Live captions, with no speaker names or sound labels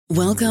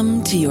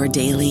Welcome to your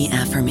daily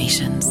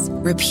affirmations.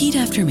 Repeat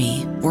after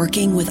me.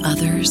 Working with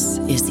others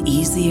is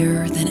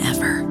easier than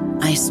ever.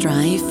 I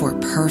strive for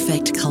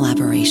perfect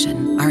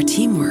collaboration. Our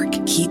teamwork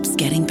keeps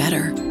getting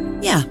better.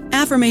 Yeah,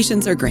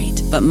 affirmations are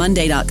great, but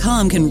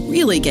Monday.com can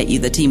really get you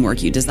the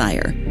teamwork you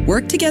desire.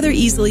 Work together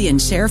easily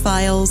and share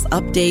files,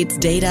 updates,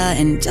 data,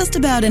 and just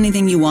about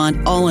anything you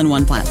want all in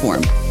one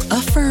platform.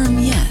 Affirm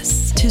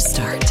yes to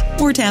start,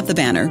 or tap the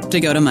banner to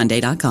go to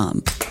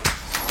Monday.com.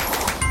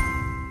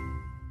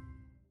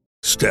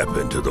 Step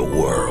into the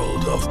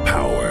world of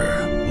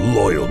power,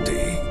 loyalty,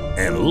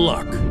 and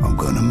luck. I'm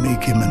gonna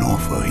make him an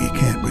offer he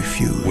can't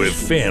refuse. With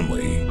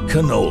family,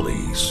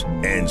 cannolis,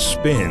 and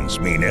spins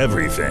mean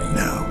everything.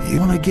 Now, you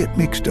wanna get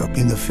mixed up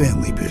in the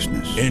family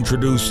business.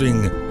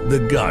 Introducing The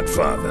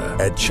Godfather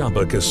at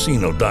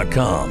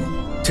ChumbaCasino.com.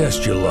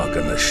 Test your luck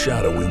in the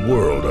shadowy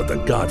world of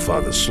The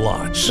Godfather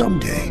slot.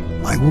 Someday,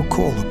 I will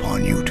call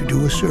upon you to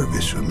do a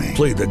service for me.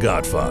 Play The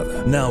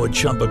Godfather, now at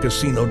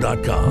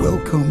ChumbaCasino.com.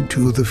 Welcome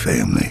to the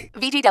family.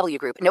 VGW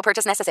Group. No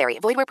purchase necessary.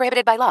 Void where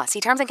prohibited by law. See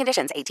terms and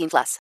conditions.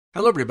 18+.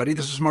 Hello, everybody.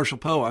 This is Marshall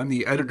Poe. I'm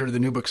the editor of the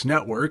New Books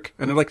Network,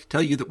 and I'd like to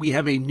tell you that we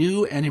have a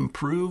new and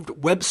improved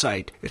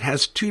website. It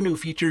has 2 new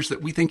features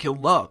that we think you'll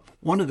love.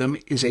 One of them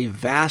is a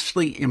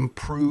vastly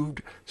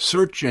improved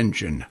search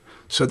engine,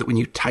 so that when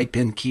you type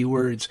in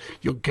keywords,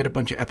 you'll get a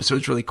bunch of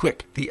episodes really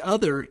quick. The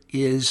other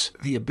is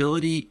the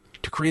ability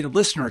to create a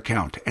listener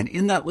account. And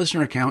in that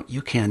listener account,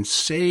 you can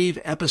save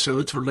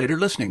episodes for later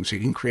listening. So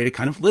you can create a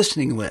kind of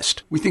listening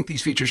list. We think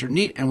these features are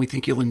neat and we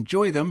think you'll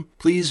enjoy them.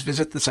 Please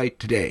visit the site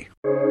today.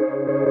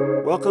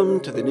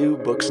 Welcome to the New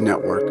Books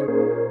Network.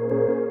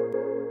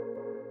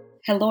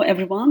 Hello,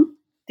 everyone.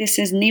 This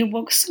is New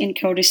Books in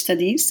Kurdish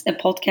Studies, a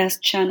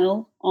podcast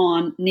channel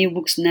on New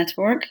Books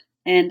Network.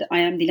 And I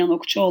am Dilan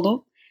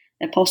Okçuoğlu,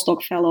 a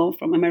postdoc fellow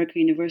from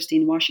American University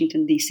in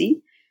Washington,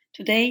 D.C.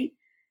 Today,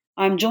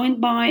 I'm joined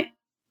by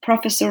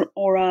Professor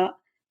Ora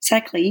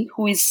Szekely,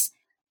 who is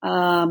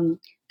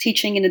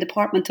teaching in the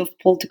Department of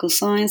Political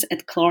Science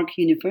at Clark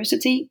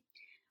University.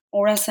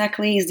 Ora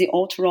Szekely is the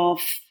author of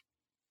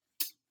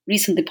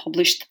recently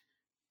published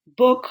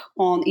book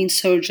on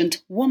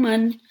insurgent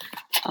women,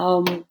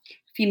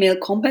 female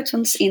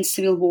combatants in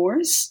civil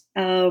wars,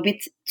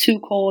 with 2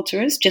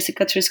 co-authors,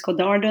 Jessica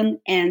Trisco-Darden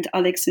and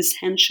Alexis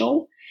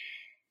Henshaw.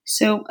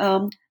 So,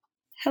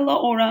 hello,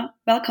 Ora.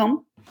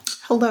 Welcome.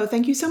 Hello.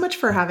 Thank you so much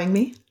for having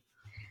me.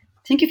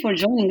 Thank you for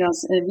joining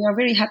us. We are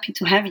very happy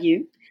to have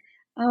you.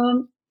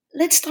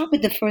 Let's start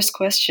with the first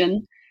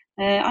question.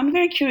 I'm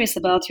very curious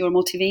about your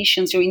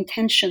motivations, your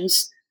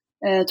intentions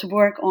to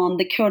work on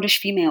the Kurdish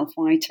female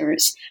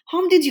fighters.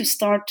 How did you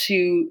start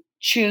to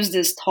choose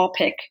this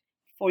topic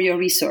for your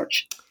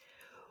research?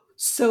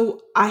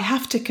 So I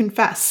have to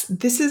confess,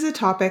 this is a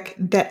topic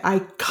that I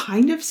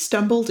kind of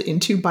stumbled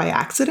into by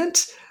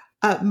accident,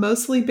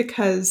 mostly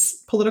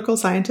because political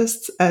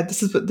scientists,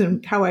 this is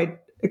how I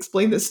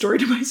explain this story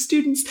to my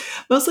students,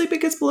 mostly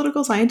because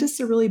political scientists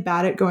are really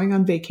bad at going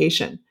on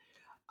vacation.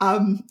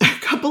 A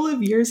couple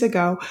of years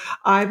ago,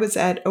 I was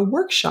at a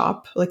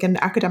workshop, like an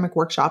academic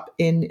workshop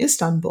in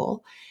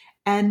Istanbul,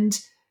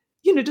 and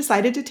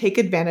decided to take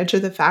advantage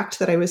of the fact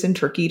that I was in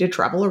Turkey to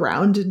travel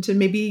around and to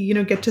maybe,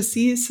 get to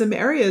see some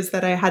areas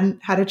that I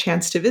hadn't had a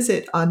chance to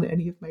visit on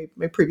any of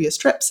my previous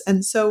trips.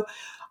 And so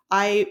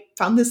I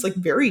found this like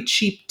very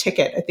cheap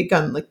ticket, I think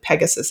on like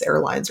Pegasus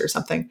Airlines or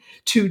something,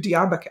 to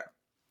Diyarbakir.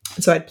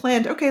 And so I'd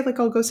planned, okay, like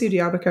I'll go see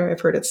Diyarbakir. I've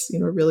heard it's,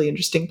 a really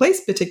interesting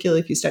place, particularly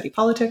if you study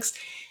politics.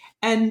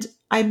 And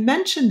I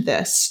mentioned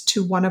this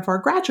to one of our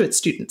graduate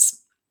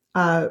students,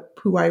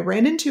 who I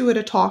ran into at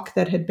a talk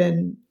that had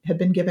been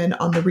given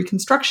on the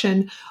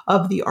reconstruction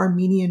of the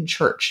Armenian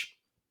church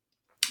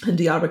in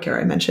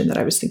Diyarbakir. I mentioned that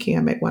I was thinking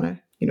I might want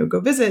to, go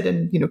visit,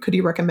 and could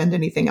he recommend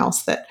anything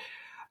else that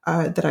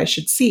I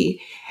should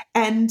see?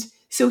 And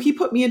so he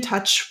put me in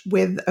touch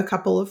with a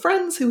couple of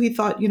friends who he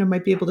thought,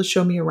 might be able to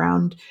show me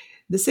around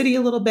the city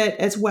a little bit,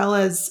 as well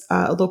as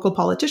a local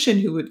politician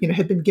who,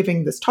 had been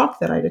giving this talk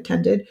that I'd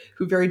attended,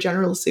 who very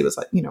generously was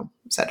like,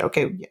 said,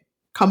 okay, yeah,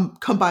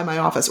 come by my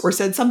office, or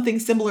said something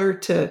similar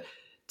to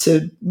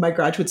my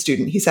graduate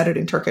student. He said it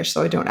in Turkish,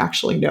 so I don't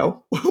actually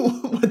know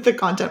what the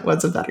content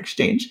was of that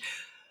exchange.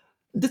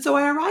 So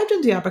I arrived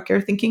in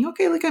Diyarbakir thinking,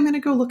 okay, like I'm going to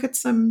go look at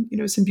some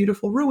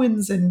beautiful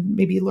ruins and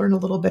maybe learn a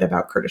little bit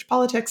about Kurdish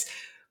politics.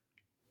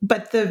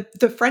 But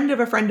the friend of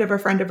a friend of a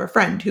friend of a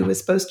friend who was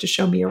supposed to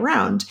show me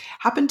around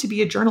happened to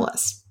be a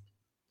journalist.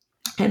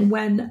 And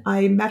when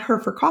I met her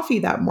for coffee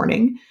that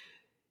morning,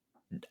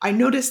 I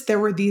noticed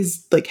there were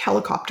these like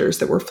helicopters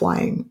that were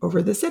flying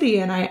over the city.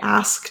 And I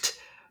asked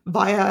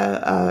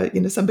via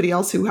somebody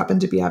else who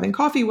happened to be having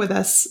coffee with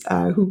us,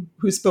 who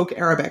spoke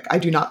Arabic. I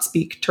do not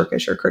speak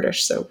Turkish or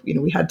Kurdish, so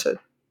we had to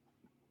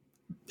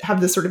have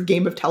this sort of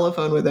game of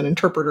telephone with an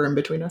interpreter in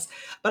between us.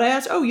 But I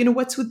asked,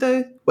 what's with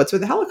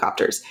the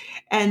helicopters?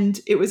 And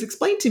it was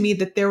explained to me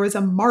that there was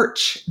a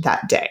march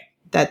that day,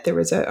 that there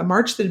was a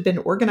march that had been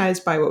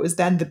organized by what was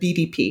then the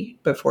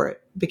BDP before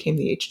it became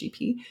the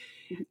HDP,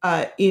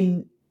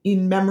 in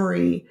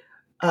memory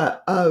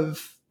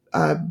of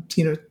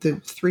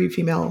the 3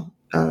 female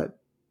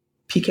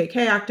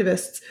PKK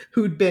activists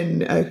who'd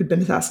been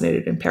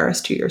assassinated in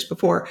Paris 2 years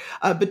before.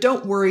 But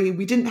don't worry,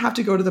 we didn't have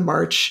to go to the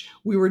march.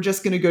 We were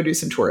just going to go do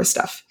some tourist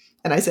stuff.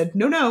 And I said,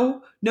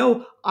 no,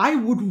 I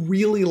would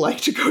really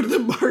like to go to the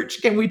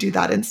march. Can we do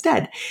that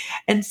instead?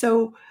 And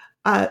so,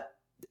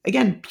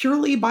 again,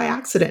 purely by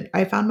accident,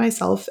 I found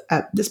myself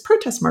at this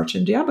protest march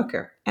in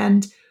Diyarbakir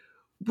and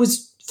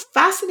was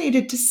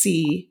fascinated to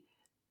see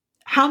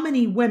how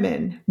many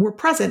women were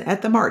present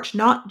at the march,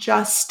 not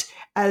just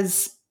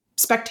as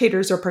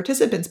spectators or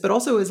participants, but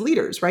also as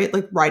leaders, right?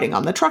 Like riding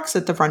on the trucks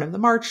at the front of the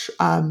march,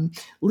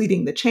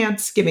 leading the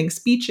chants, giving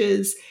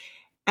speeches.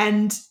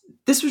 And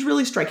this was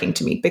really striking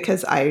to me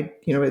because I,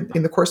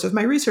 in the course of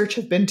my research,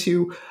 have been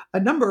to a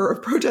number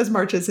of protest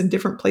marches in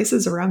different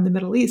places around the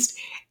Middle East,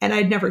 and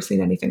I'd never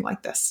seen anything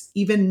like this.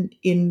 Even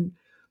in,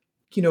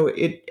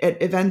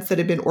 at events that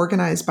had been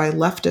organized by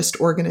leftist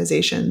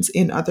organizations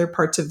in other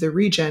parts of the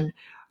region,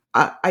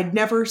 I'd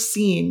never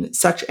seen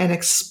such an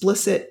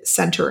explicit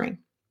centering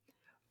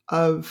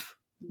of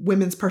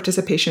women's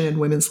participation and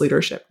women's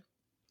leadership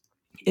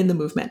in the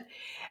movement.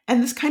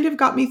 And this kind of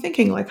got me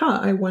thinking, like,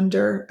 I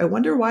wonder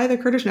why the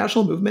Kurdish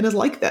national movement is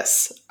like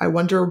this. I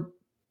wonder,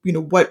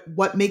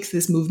 what makes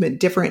this movement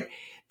different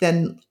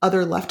than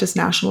other leftist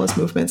nationalist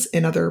movements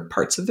in other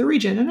parts of the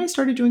region. And I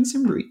started doing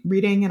some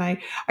reading, and I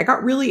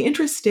got really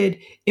interested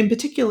in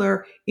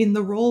particular in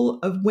the role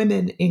of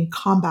women in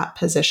combat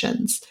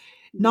positions,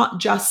 not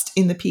just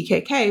in the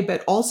PKK,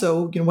 but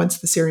also, once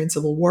the Syrian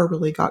civil war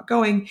really got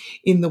going,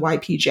 in the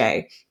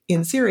YPJ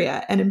in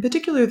Syria. And in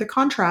particular, the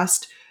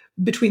contrast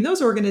between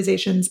those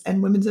organizations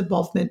and women's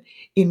involvement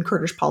in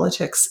Kurdish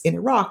politics in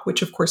Iraq,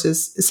 which of course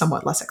is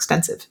somewhat less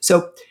extensive.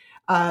 So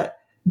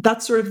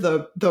that's sort of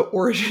the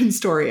origin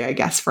story, I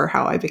guess, for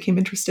how I became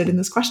interested in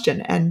this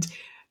question. And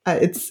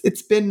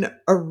it's been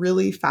a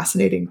really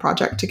fascinating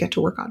project to get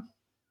to work on.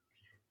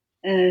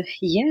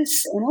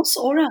 Yes, and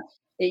also, Ora,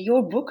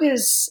 your book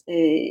is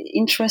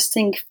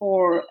interesting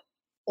for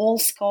all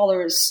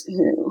scholars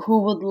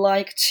who would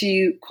like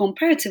to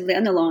comparatively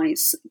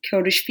analyze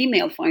Kurdish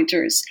female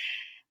fighters.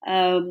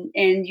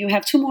 And you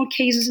have two more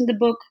cases in the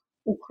book,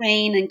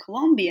 Ukraine and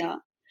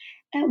Colombia.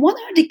 And what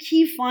are the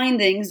key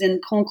findings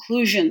and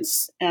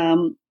conclusions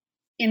in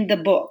the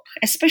book,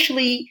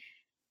 especially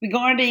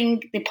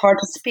regarding the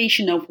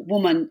participation of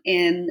women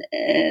in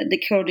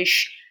the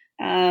Kurdish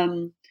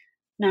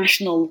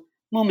national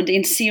movement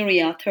in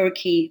Syria,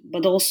 Turkey,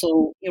 but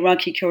also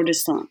Iraqi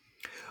Kurdistan?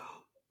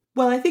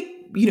 Well, I think,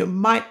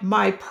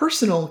 my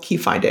personal key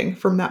finding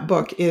from that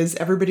book is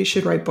everybody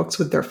should write books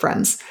with their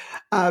friends,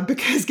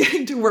 because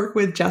getting to work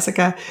with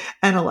Jessica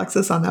and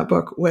Alexis on that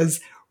book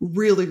was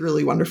really,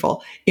 really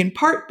wonderful, in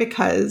part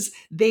because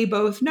they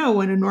both know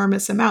an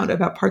enormous amount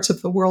about parts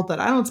of the world that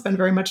I don't spend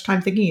very much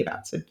time thinking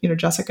about. So,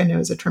 Jessica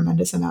knows a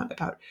tremendous amount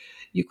about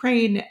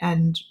Ukraine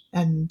and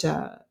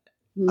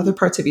other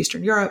parts of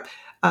Eastern Europe.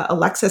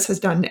 Alexis has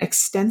done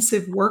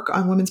extensive work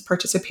on women's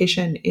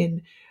participation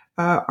in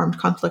armed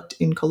conflict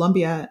in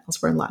Colombia,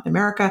 elsewhere in Latin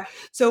America.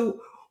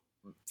 So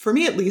for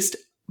me, at least,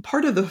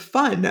 part of the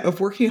fun of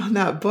working on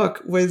that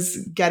book was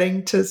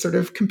getting to sort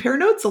of compare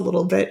notes a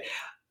little bit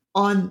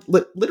on,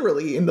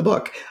 literally in the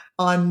book,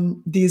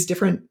 on these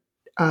different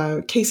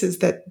cases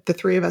that the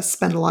three of us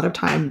spend a lot of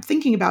time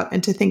thinking about,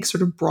 and to think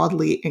sort of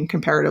broadly and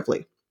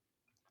comparatively.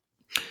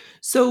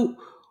 So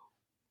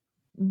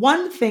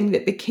one thing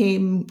that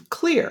became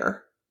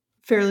clear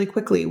fairly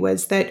quickly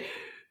was that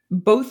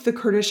both the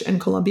Kurdish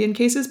and Colombian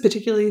cases,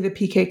 particularly the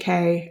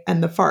PKK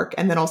and the FARC,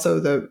 and then also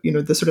the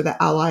sort of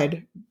the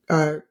allied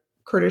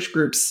Kurdish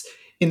groups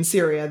in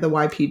Syria, the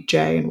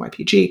YPJ and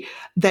YPG,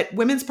 that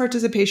women's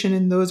participation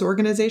in those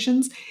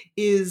organizations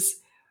is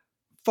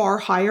far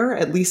higher,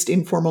 at least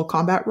in formal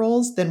combat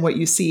roles, than what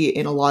you see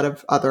in a lot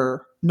of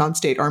other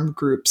non-state armed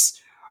groups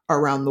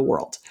around the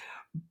world,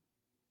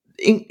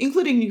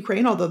 including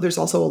Ukraine, although there's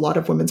also a lot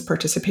of women's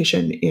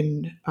participation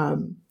in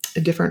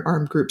different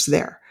armed groups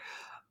there.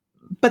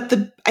 But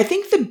I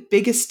think the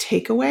biggest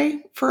takeaway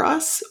for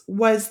us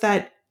was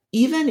that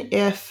even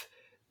if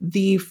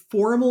the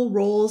formal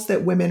roles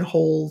that women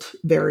hold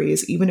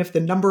varies, even if the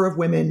number of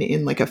women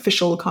in like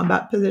official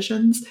combat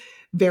positions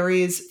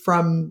varies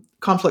from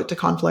conflict to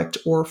conflict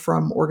or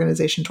from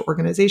organization to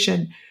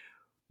organization,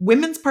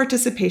 women's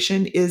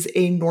participation is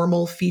a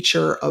normal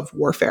feature of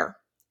warfare,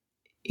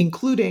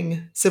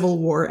 including civil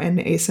war and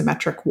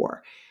asymmetric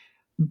war.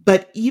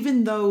 But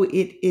even though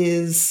it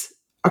is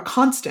a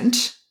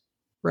constant,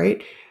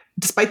 right,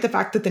 despite the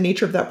fact that the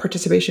nature of that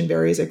participation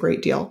varies a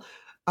great deal,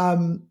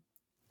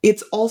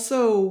 it's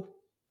also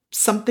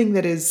something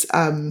that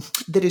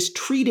is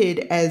treated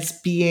as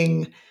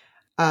being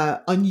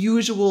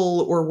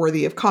unusual or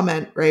worthy of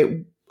comment,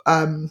 right?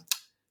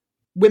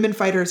 Women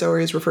fighters are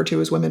always referred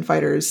to as women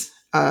fighters.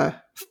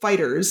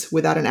 Fighters,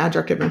 without an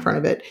adjective in front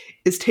of it,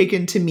 is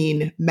taken to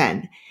mean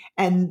men.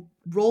 And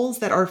roles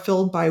that are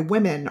filled by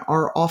women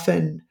are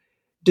often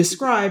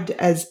described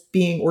as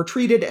being, or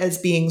treated as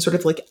being, sort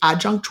of like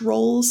adjunct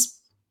roles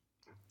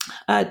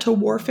to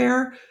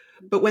warfare.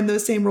 But when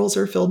those same roles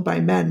are filled by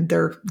men,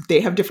 they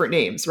have different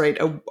names, right?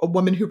 A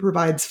woman who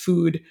provides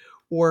food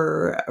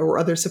or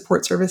other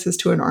support services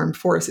to an armed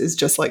force is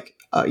just like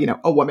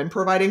a woman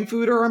providing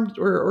food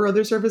or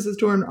other services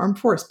to an armed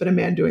force, but a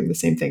man doing the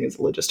same thing as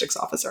a logistics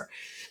officer.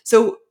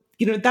 So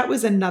that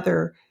was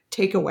another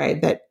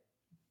takeaway, that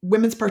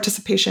women's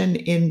participation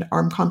in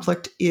armed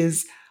conflict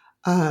is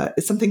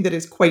something that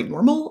is quite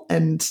normal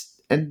and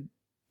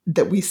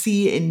that we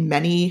see in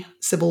many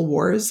civil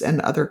wars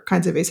and other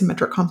kinds of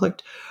asymmetric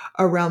conflict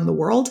around the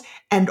world.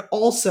 And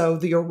also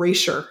the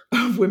erasure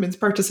of women's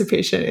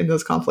participation in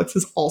those conflicts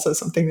is also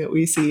something that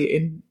we see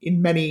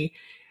in many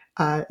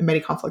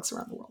conflicts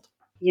around the world.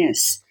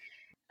 Yes.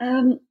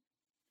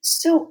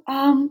 So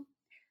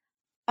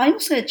I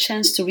also had a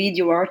chance to read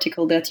your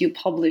article that you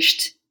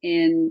published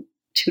in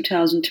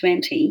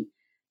 2020.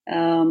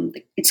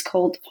 It's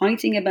called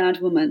Fighting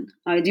About Women,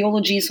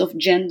 Ideologies of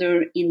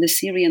Gender in the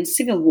Syrian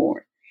Civil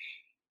War.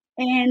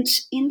 And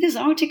in this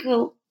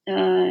article,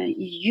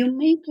 you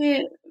make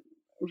a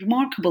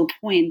remarkable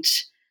point,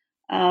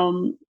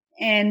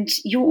 and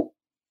you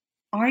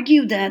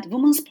argue that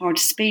women's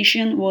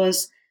participation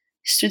was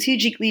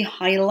strategically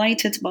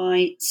highlighted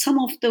by some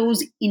of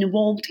those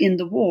involved in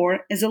the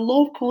war as a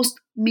low-cost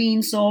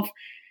means of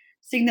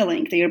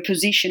signaling their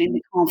position in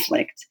the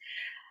conflict.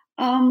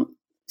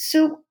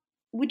 So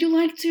would you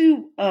like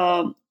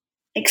to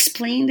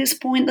explain this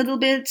point a little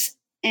bit?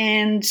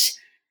 And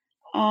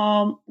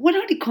what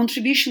are the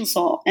contributions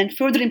of and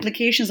further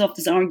implications of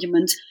this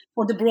argument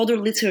for the broader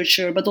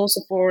literature, but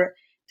also for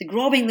the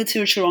growing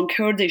literature on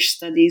Kurdish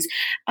studies?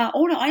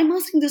 Or I'm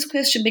asking this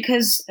question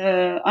because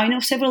I know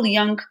several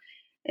young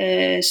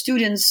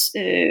students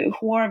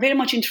who are very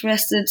much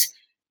interested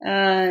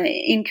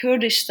in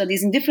Kurdish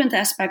studies, in different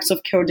aspects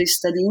of Kurdish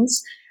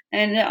studies,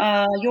 and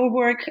your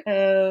work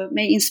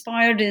may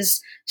inspire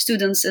these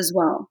students as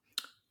well.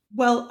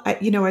 Well,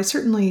 I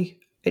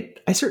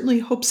certainly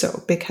hope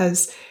so,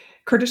 because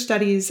Kurdish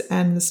studies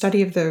and the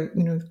study of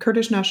the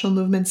Kurdish national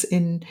movements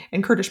in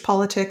Kurdish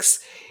politics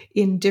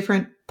in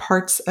different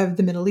parts of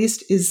the Middle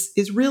East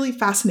is really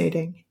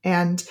fascinating,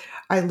 and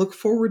I look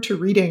forward to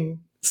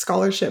reading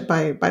scholarship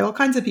by all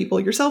kinds of people,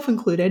 yourself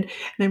included,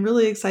 and I'm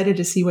really excited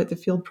to see what the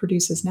field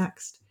produces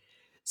next.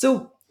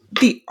 So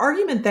the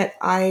argument that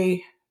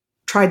I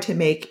tried to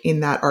make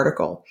in that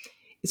article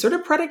is sort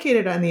of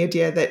predicated on the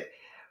idea that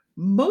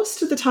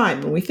most of the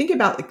time, when we think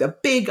about like the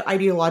big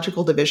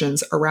ideological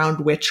divisions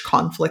around which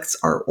conflicts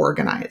are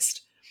organized,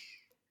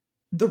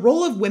 the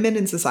role of women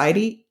in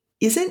society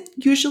isn't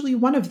usually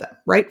one of them,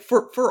 right?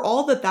 For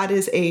all that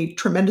is a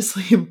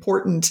tremendously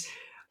important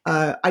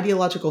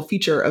ideological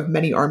feature of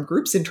many armed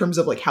groups in terms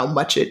of like how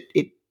much it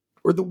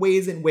or the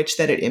ways in which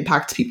that it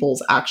impacts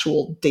people's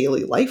actual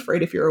daily life,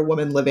 right? If you're a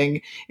woman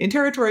living in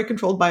territory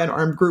controlled by an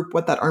armed group,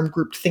 what that armed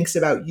group thinks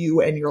about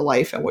you and your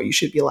life and what you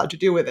should be allowed to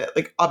do with it.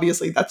 Like,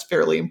 obviously that's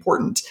fairly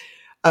important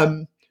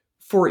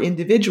for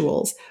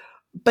individuals,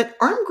 but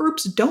armed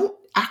groups don't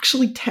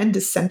actually tend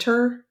to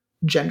center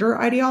gender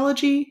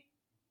ideology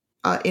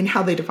in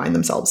how they define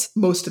themselves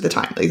most of the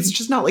time. Like, it's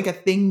just not like a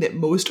thing that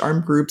most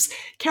armed groups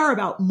care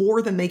about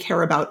more than they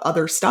care about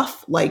other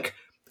stuff like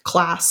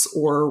class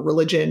or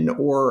religion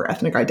or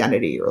ethnic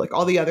identity or like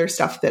all the other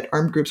stuff that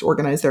armed groups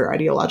organize their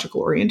ideological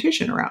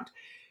orientation around.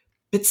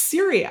 But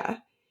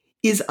Syria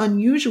is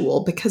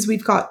unusual because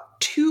we've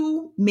got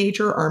two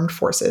major armed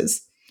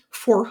forces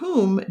for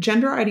whom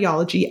gender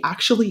ideology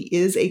actually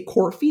is a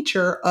core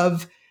feature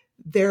of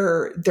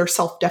their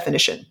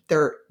self-definition,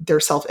 their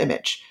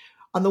self-image.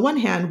 On the one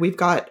hand, we've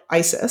got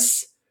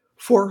ISIS,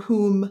 for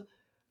whom,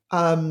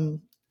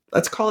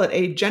 let's call it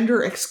a gender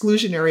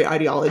exclusionary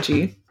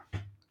ideology,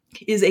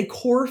 is a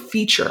core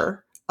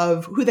feature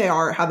of who they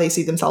are, how they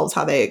see themselves,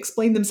 how they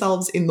explain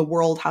themselves in the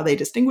world, how they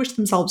distinguish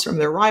themselves from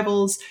their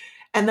rivals.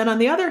 And then on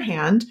the other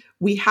hand,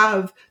 we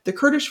have the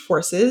Kurdish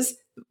forces,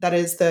 that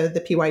is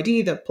the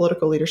PYD, the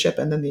political leadership,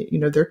 and then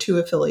their two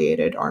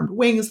affiliated armed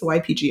wings, the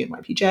YPG and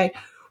YPJ,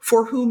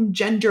 for whom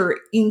gender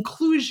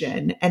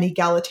inclusion and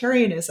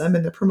egalitarianism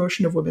and the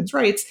promotion of women's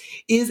rights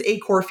is a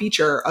core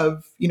feature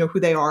of who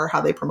they are,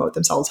 how they promote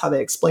themselves, how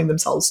they explain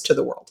themselves to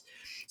the world.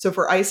 So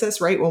for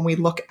ISIS, right, when we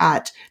look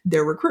at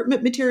their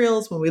recruitment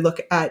materials, when we look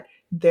at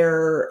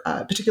their,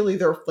 particularly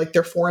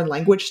their foreign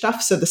language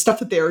stuff, so the stuff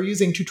that they are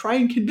using to try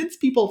and convince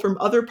people from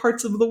other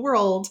parts of the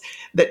world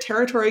that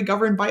territory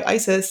governed by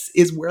ISIS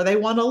is where they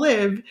want to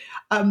live,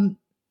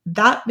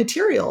 that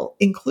material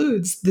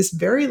includes this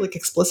very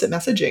explicit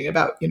messaging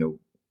about,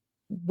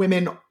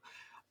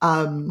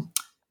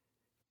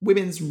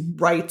 women's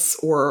rights,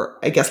 or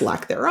I guess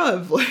lack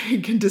thereof,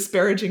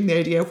 disparaging the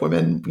idea of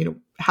women,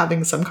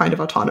 having some kind of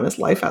autonomous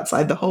life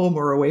outside the home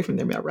or away from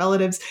their male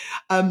relatives.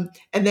 And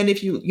then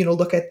if you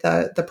look at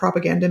the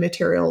propaganda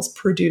materials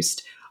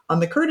produced on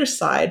the Kurdish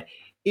side,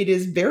 it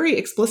is very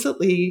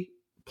explicitly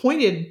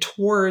pointed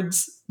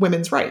towards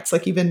women's rights.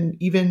 Like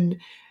even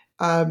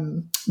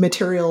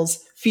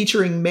materials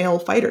featuring male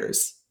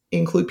fighters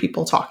include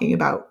people talking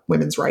about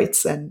women's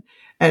rights and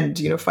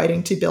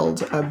fighting to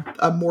build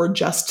a more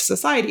just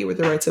society where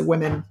the rights of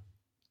women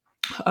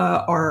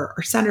are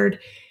centered.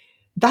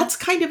 that's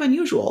kind of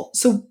unusual.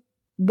 So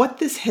what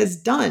this has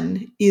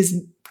done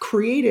is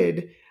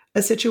created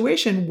a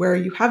situation where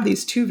you have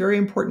these two very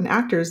important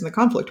actors in the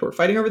conflict who are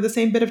fighting over the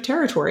same bit of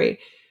territory,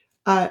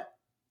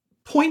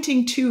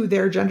 pointing to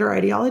their gender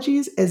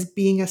ideologies as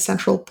being a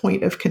central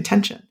point of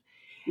contention.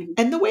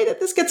 And the way that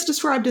this gets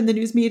described in the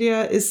news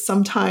media is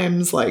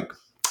sometimes like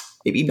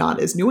maybe not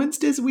as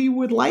nuanced as we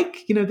would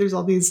like. There's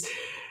all these,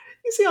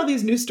 you see all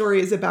these news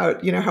stories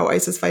about, how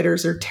ISIS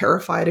fighters are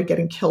terrified of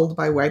getting killed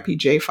by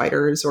YPJ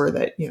fighters, or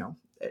that,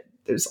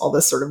 there's all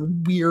this sort of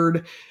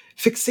weird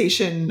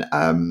fixation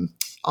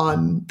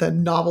on the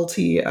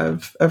novelty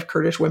of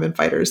Kurdish women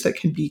fighters that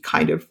can be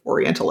kind of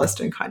Orientalist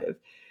and kind of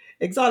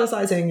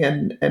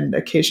exoticizing and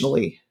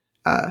occasionally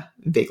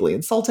vaguely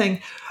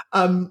insulting.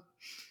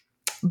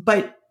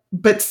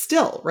 But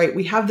still, right,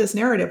 we have this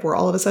narrative where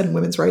all of a sudden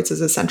women's rights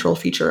is a central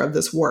feature of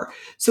this war.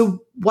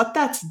 So what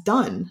that's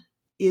done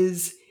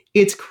is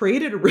it's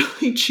created a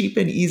really cheap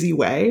and easy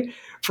way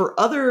for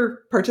other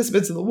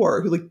participants in the war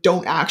who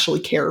don't actually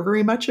care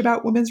very much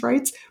about women's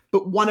rights,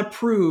 but want to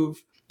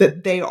prove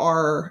that they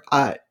are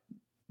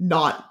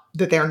not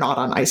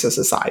on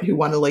ISIS's side, who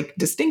want to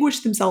distinguish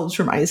themselves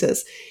from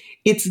ISIS.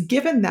 It's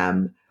given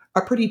them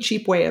a pretty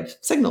cheap way of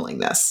signaling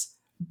this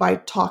by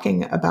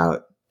talking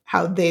about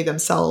how they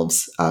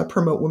themselves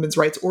promote women's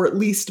rights, or at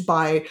least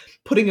by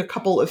putting a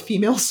couple of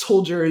female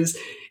soldiers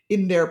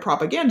in their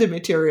propaganda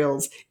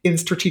materials in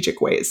strategic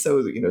ways.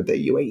 So,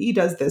 the UAE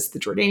does this, the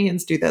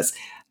Jordanians do this,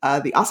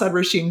 the Assad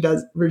regime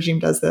does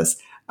this,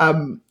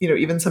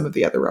 even some of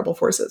the other rebel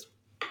forces.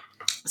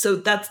 So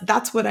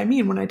that's what I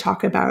mean when I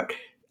talk about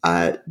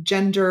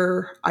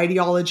gender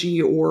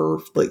ideology,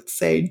 or let's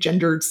say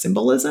gendered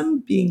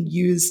symbolism being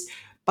used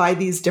by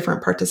these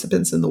different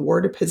participants in the war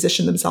to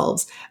position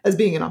themselves as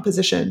being in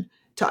opposition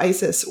to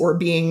ISIS, or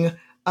being,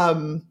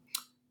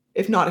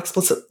 if not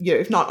explicit,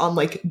 if not on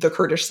the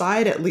Kurdish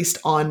side, at least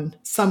on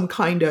some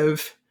kind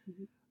of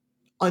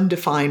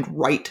undefined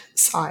right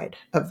side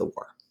of the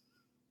war.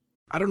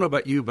 I don't know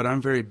about you, but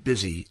I'm very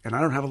busy and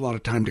I don't have a lot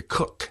of time to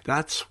cook.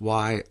 That's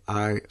why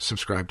I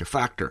subscribe to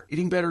Factor.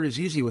 Eating better is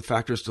easy with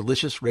Factor's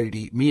delicious,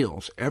 ready-to-eat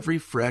meals. Every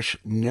fresh,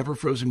 never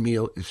frozen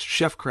meal is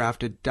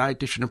chef-crafted,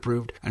 dietitian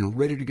approved, and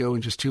ready to go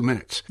in just 2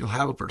 minutes. You'll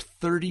have over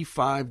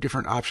 35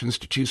 different options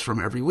to choose from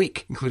every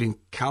week, including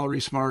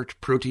Calorie Smart,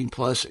 Protein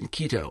Plus, and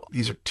Keto.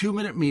 These are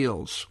 2-minute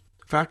meals.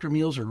 Factor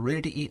meals are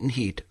ready to eat and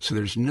heat, so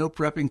there's no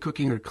prepping,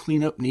 cooking, or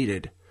cleanup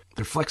needed.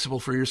 They're flexible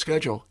for your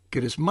schedule.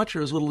 Get as much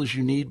or as little as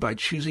you need by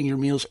choosing your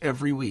meals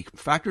every week.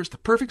 Factor's the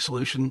perfect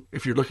solution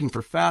if you're looking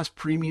for fast,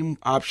 premium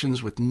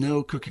options with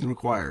no cooking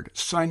required.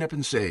 Sign up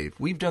and save.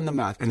 We've done the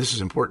math, and this is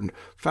important.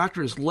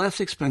 Factor is less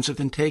expensive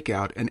than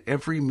takeout, and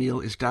every meal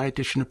is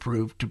dietitian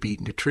approved to be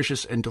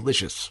nutritious and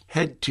delicious.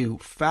 Head to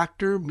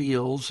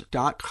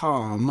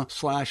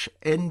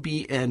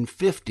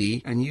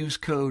factormeals.com/NBN50 and use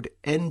code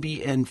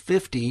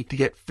NBN50 to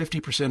get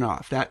 50%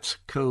 off. That's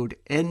code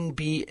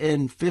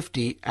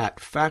NBN50 at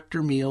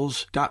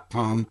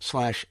factormeals.com/NBN50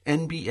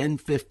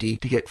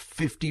 to get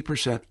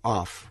 50%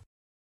 off.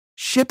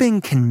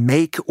 Shipping can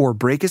make or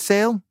break a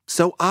sale,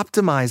 so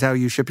optimize how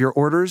you ship your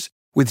orders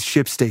with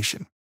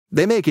ShipStation.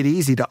 They make it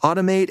easy to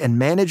automate and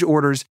manage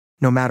orders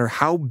no matter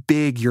how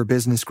big your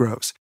business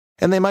grows.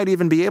 And they might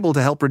even be able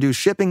to help reduce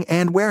shipping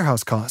and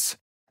warehouse costs.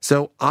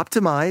 So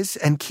optimize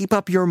and keep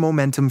up your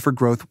momentum for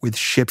growth with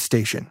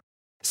ShipStation.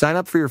 Sign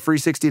up for your free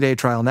 60-day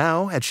trial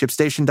now at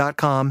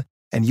ShipStation.com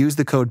and use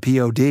the code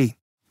POD.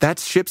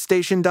 That's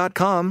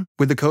ShipStation.com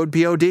with the code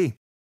POD.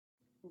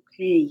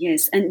 Okay,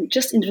 yes. And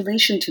just in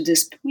relation to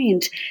this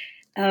point,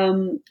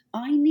 I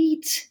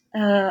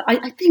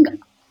think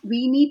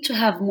we need to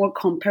have more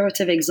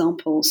comparative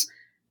examples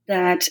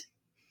that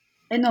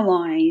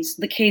analyze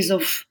the case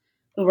of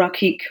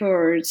Iraqi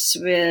Kurds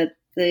with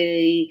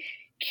the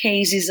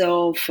cases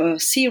of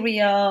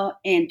Syria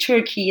and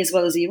Turkey as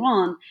well as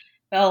Iran.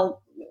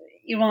 Well,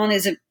 Iran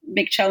is a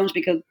big challenge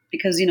because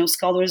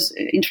scholars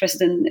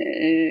interested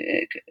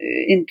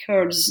in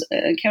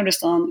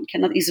Kurdistan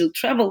cannot easily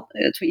travel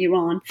to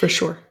Iran. For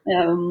sure.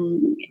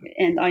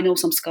 And I know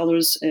some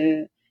scholars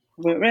who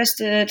were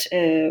arrested,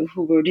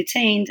 who were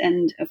detained,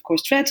 and of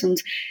course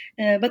threatened.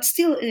 But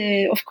still,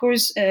 of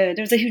course,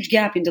 there's a huge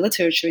gap in the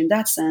literature in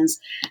that sense.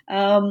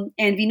 And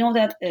we know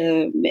that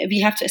we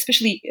have to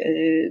especially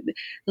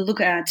look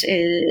at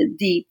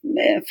the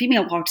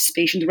female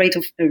participation, the rate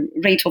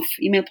of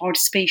female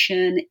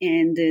participation,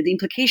 and the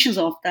implications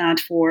of that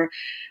for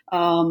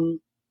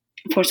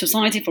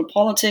society, for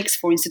politics,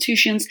 for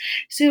institutions.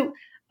 So,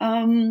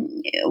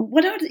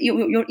 what are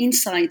your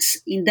insights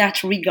in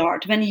that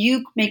regard when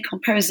you make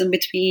comparison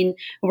between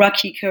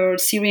Iraqi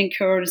Kurds, Syrian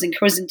Kurds, and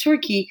Kurds in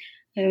Turkey?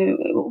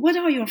 What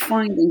are your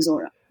findings,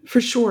 Zora?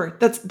 For sure,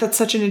 that's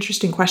such an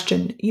interesting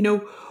question.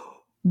 So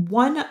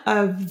when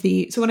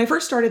I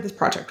first started this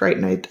project, right,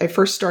 and I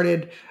first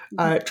started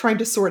trying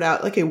to sort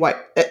out,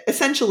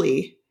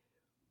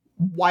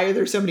 why are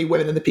there so many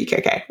women in the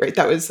PKK, right?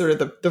 That was sort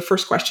of the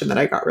first question that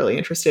I got really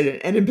interested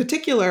in, and in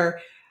particular,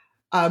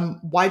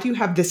 why do you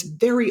have this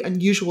very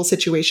unusual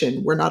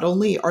situation where not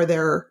only are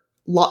there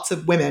lots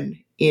of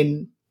women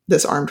in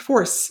this armed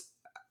force.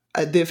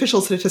 The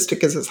official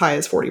statistic is as high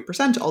as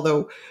 40%,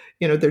 although,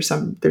 there's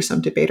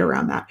some debate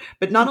around that.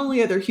 But not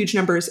only are there huge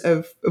numbers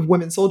of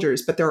women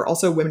soldiers, but there are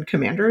also women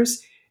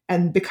commanders.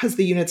 And because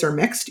the units are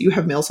mixed, you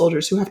have male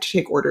soldiers who have to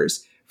take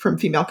orders from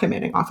female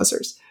commanding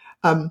officers.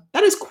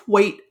 That is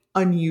quite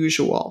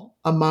unusual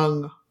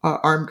among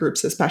armed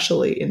groups,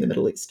 especially in the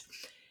Middle East.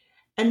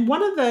 And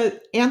one of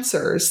the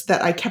answers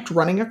that I kept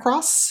running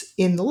across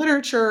in the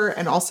literature,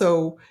 and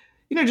also,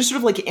 just sort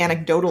of like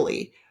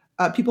anecdotally,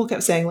 people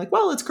kept saying like,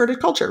 well, it's Kurdish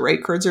culture,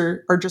 right? Kurds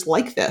are just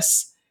like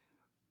this.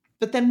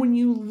 But then when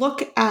you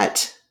look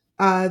at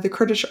the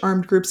Kurdish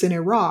armed groups in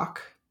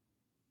Iraq,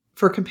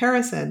 for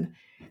comparison,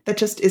 that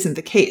just isn't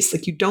the case.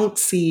 Like, you don't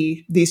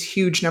see these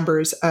huge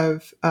numbers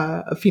of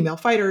female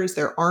fighters.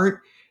 There aren't,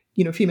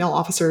 female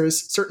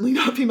officers, certainly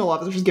not female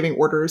officers giving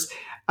orders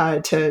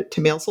to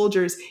male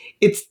soldiers.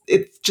 It's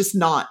just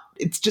not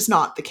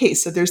the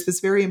case. So there's this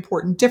very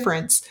important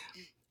difference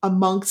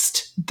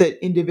amongst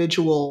the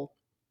individual,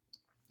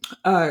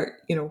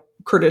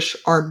 Kurdish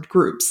armed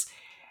groups.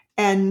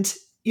 And,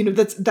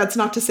 that's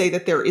not to say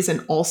that there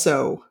isn't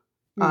also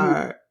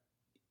an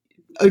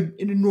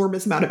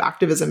enormous amount of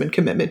activism and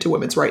commitment to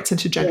women's rights and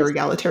to gender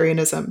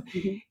egalitarianism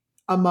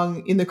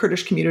in the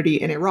Kurdish community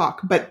in Iraq.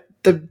 But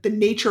the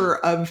nature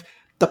of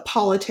the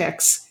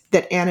politics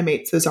that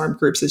animates those armed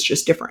groups is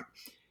just different.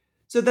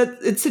 So that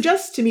it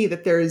suggests to me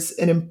that there's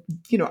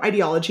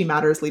ideology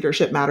matters,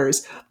 leadership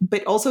matters,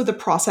 but also the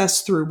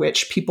process through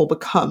which people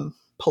become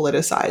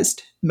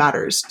politicized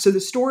matters. So the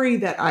story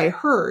that I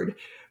heard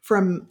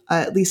from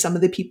at least some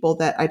of the people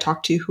that I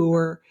talked to who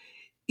were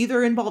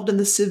either involved in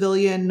the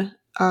civilian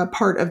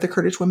part of the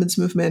Kurdish women's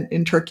movement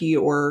in Turkey,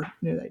 or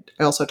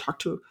I also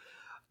talked to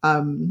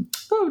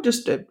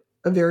just a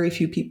very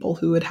few people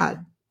who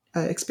had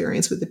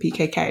experience with the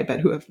PKK, but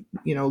who have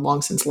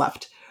long since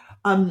left.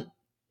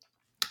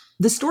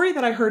 The story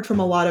that I heard from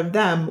a lot of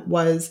them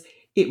was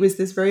it was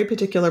this very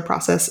particular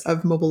process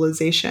of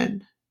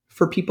mobilization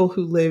for people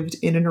who lived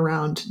in and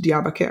around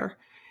Diyarbakir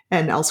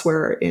and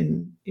elsewhere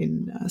in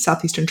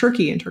southeastern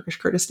Turkey and Turkish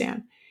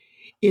Kurdistan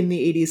in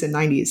the 80s and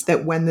 90s,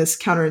 that when this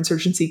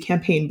counterinsurgency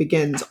campaign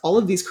begins, all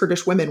of these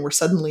Kurdish women were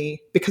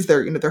suddenly, because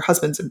their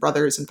husbands and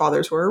brothers and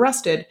fathers were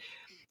arrested,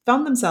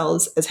 found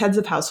themselves as heads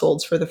of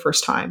households for the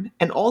first time.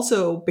 And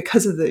also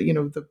because of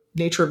the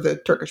nature of the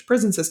Turkish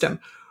prison system,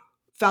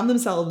 found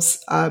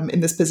themselves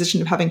in this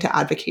position of having to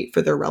advocate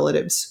for their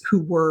relatives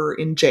who were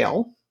in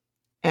jail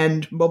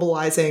and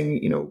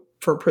mobilizing,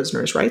 for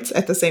prisoners' rights.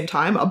 At the same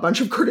time, a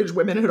bunch of Kurdish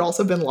women had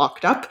also been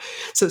locked up.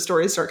 So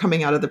stories start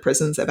coming out of the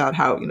prisons about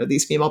how,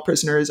 these female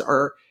prisoners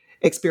are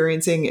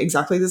experiencing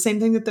exactly the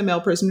same thing that the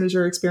male prisoners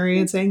are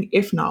experiencing,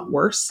 if not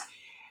worse.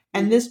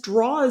 And this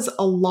draws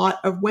a lot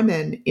of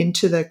women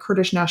into the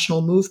Kurdish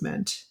national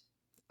movement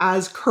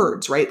as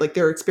Kurds, right? Like,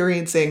 they're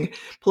experiencing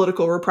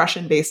political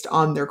repression based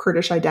on their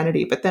Kurdish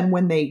identity. But then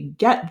when they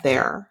get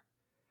there,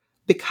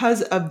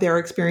 because of their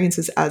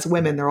experiences as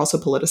women, they're also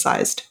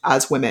politicized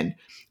as women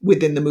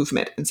within the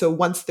movement. And so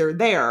once they're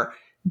there,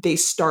 they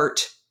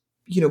start,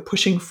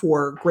 pushing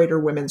for greater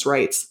women's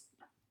rights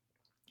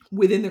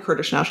within the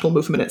Kurdish national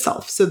movement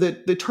itself. So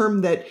the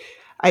term that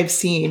I've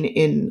seen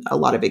in a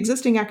lot of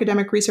existing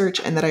academic research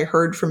and that I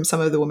heard from some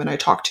of the women I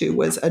talked to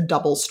was a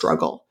double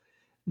struggle,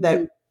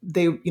 that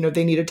they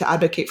needed to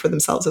advocate for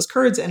themselves as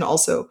Kurds and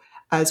also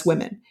as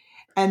women.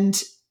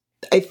 And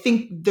I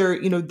think there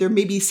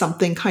may be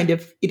something kind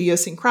of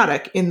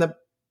idiosyncratic in the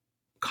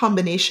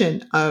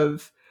combination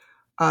of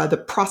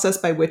the process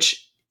by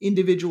which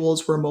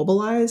individuals were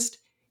mobilized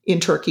in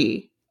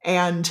Turkey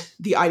and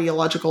the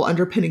ideological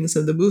underpinnings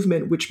of the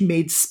movement, which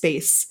made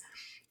space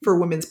for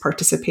women's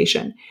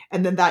participation.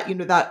 And then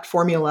that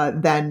formula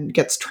then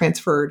gets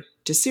transferred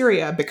to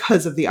Syria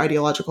because of the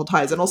ideological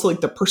ties and also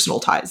like the personal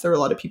ties. There are a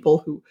lot of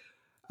people who,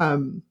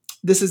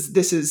 this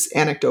is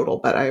anecdotal,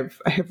 but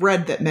I have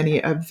read that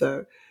many of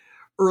the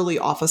early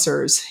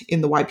officers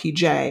in the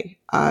YPJ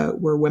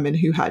were women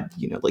who had,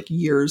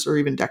 years or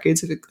even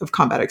decades of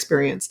combat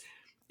experience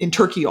in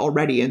Turkey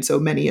already. And so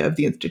many of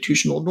the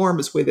institutional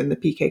norms within the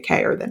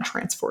PKK are then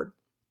transferred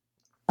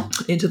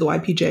into the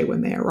YPJ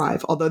when they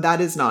arrive. Although that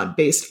is not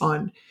based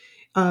on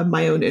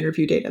my own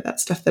interview data.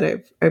 That's stuff that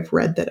I've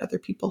read that other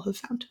people have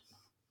found.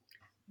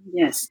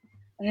 Yes.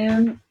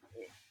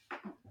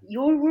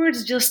 Your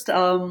words just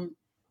brought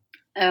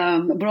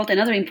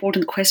another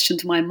important question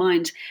to my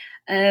mind.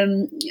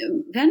 When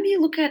we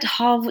look at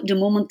how the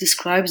moment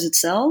describes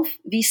itself,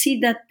 we see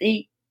that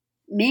they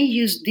may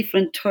use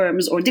different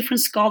terms, or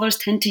different scholars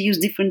tend to use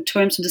different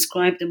terms to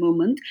describe the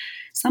moment.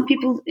 Some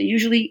people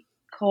usually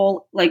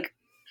call like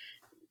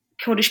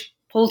Kurdish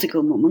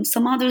political movement.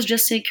 Some others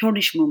just say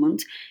Kurdish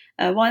movement.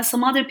 While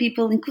some other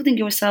people, including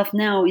yourself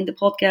now in the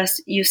podcast,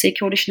 you say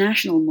Kurdish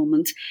national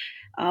movement.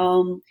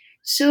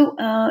 So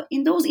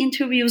in those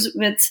interviews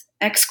with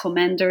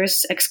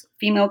ex-commanders,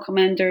 ex-female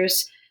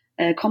commanders,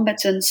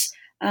 combatants,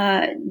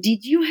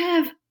 did you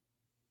have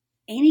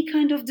any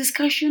kind of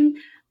discussion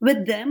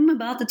with them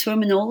about the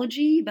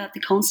terminology, about the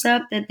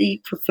concept that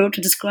they prefer to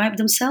describe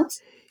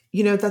themselves?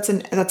 That's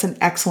an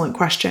excellent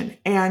question.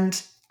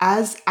 And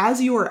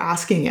as you are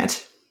asking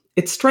it,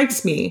 it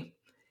strikes me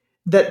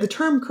that the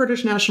term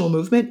Kurdish national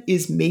movement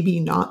is maybe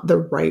not the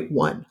right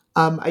one.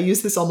 I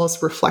use this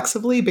almost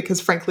reflexively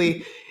because,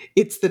 frankly,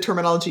 it's the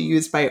terminology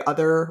used by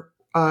other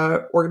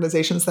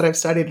organizations that I've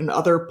studied in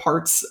other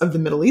parts of the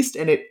Middle East,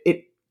 and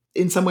it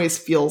in some ways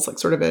feels like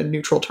sort of a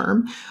neutral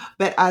term.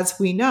 But as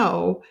we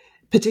know,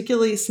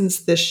 particularly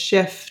since the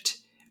shift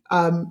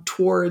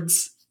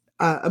towards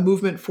a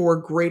movement for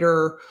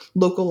greater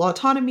local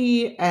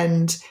autonomy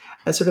and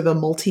a sort of a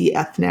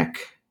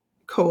multi-ethnic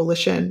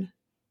coalition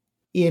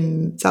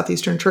in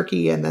southeastern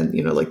Turkey, and then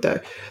like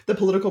the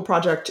political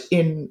project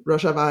in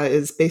Rojava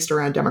is based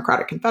around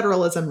democratic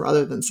confederalism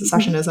rather than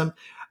secessionism.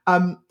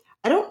 I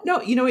don't know.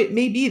 It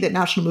may be that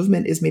national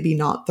movement is maybe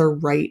not the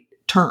right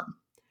term,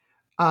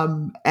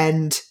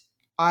 and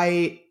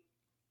I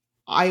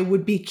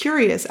would be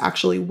curious,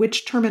 actually,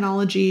 which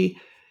terminology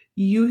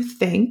you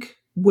think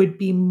would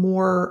be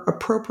more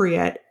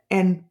appropriate,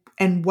 and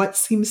what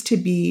seems to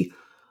be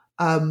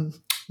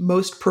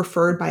most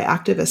preferred by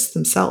activists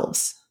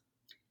themselves.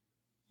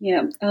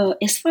 Yeah,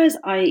 as far as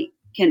I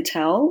can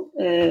tell,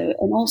 and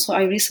also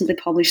I recently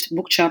published a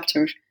book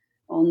chapter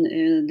on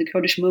the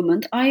Kurdish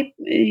movement. I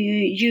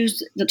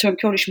used the term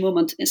Kurdish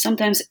movement, and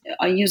sometimes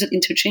I use it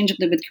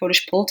interchangeably with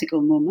Kurdish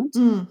political movement.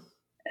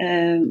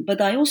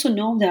 But I also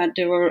know that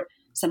there are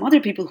some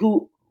other people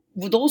who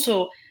would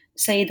also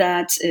say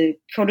that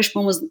Kurdish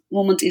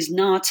movement is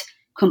not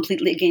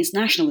completely against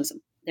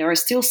nationalism. There are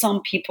still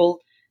some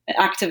people,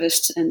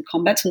 activists and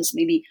combatants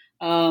maybe,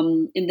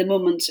 in the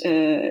movement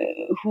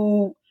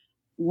who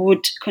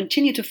would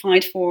continue to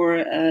fight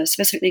for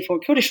specifically for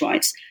Kurdish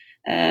rights.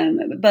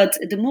 But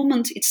the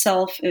movement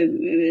itself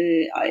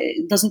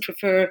doesn't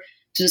prefer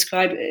to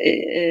describe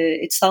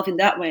itself in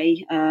that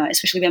way,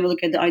 especially when we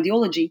look at the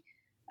ideology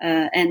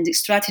and the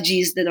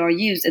strategies that are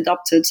used,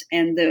 adopted,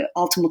 and the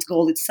ultimate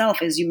goal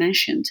itself, as you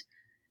mentioned.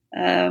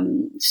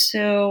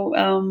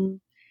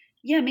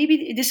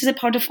 Maybe this is a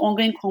part of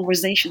ongoing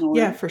conversation.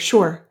 Yeah, for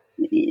sure.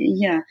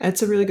 Yeah.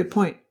 That's a really good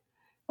point.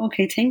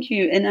 Okay, thank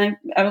you. And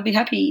I will be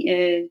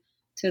happy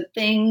to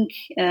think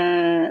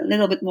a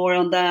little bit more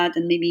on that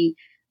and maybe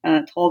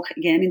talk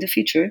again in the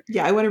future.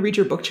 Yeah, I want to read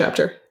your book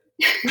chapter.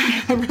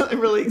 I'm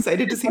really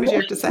excited to see what you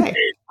have to say.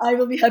 I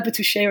will be happy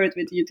to share it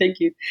with you. Thank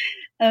you.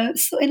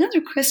 So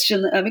another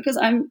question, because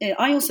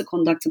I also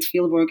conducted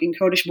fieldwork in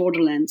Kurdish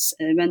borderlands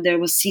when there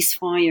was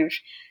ceasefire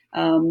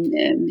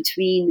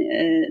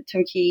between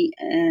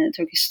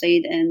Turkish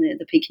state and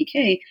the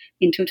PKK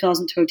in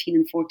 2013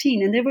 and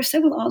 14, and there were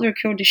several other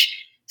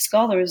Kurdish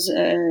scholars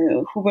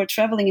who were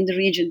traveling in the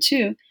region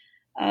too.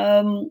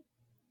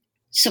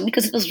 So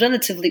because it was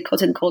relatively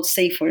quote unquote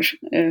safer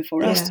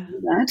for us to do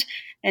that.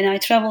 And I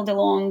traveled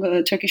along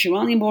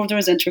Turkish-Iranian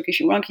borders and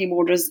Turkish-Iraqi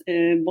borders,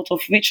 both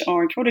of which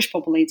are Kurdish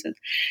populated.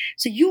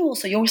 So you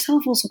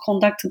yourself also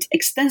conducted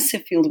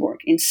extensive fieldwork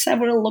in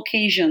several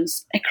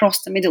locations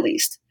across the Middle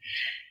East.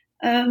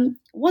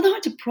 What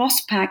are the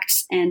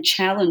prospects and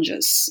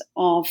challenges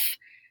of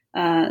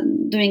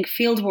doing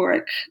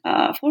fieldwork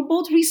for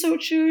both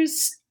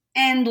researchers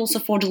and also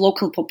for the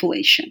local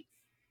population?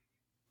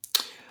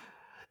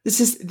 This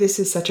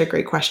is such a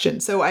great question.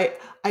 So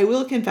I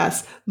will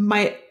confess,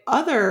 my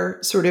other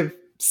sort of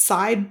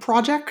side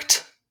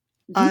project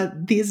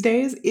these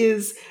days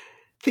is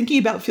thinking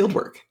about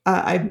fieldwork.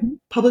 I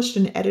published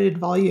an edited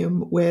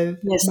volume with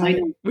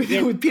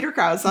Peter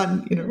Krause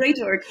on great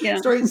work,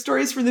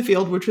 stories from the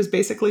field, which was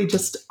basically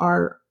just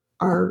our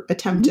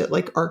attempt at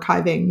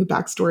archiving the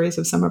backstories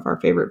of some of our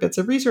favorite bits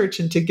of research,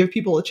 and to give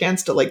people a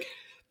chance to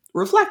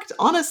reflect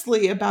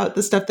honestly about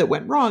the stuff that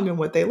went wrong and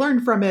what they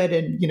learned from it,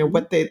 and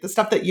the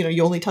stuff that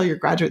you only tell your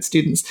graduate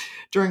students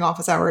during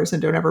office hours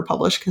and don't ever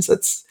publish because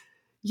it's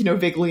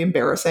vaguely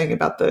embarrassing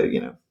about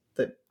the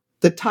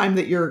time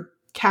that your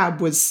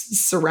cab was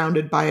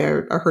surrounded by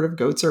a herd of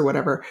goats or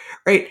whatever,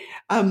 right?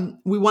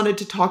 We wanted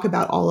to talk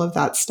about all of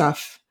that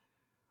stuff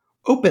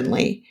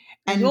openly.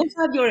 And you also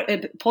have your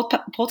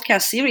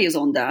podcast series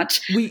on that.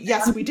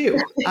 Yes, we do.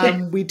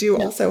 We do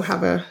also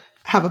have a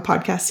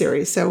podcast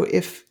series. So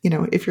if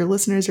your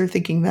listeners are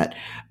thinking that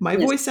my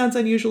voice sounds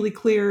unusually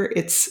clear,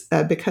 it's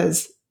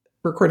because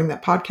recording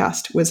that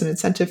podcast was an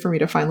incentive for me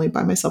to finally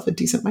buy myself a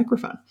decent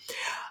microphone.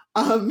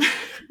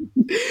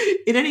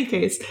 In any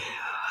case,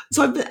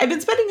 so I've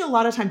been spending a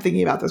lot of time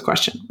thinking about this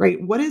question, right?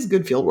 What is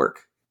good field work?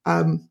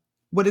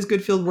 What is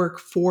good field work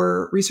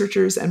for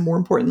researchers? And more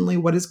importantly,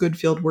 what does good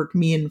field work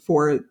mean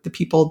for the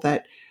people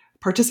that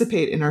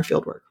participate in our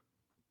field work?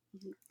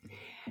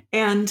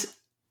 And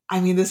I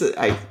mean, this is,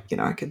 I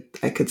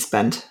could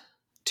spend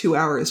 2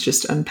 hours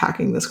just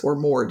unpacking this, or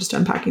more, just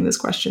unpacking this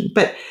question.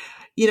 But,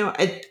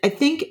 I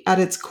think at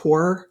its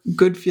core,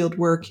 good field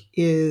work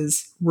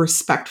is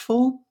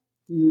respectful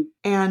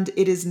and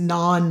it is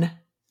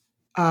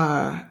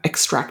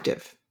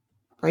extractive,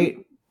 right?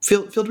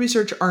 Field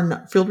researchers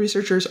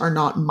are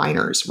not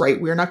miners,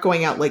 right? We're not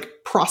going out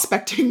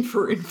prospecting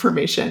for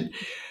information.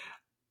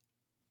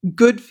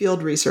 Good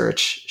field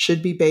research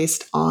should be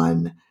based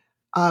on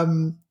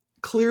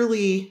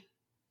clearly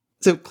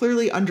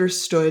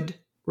understood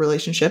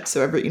relationship.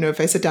 So if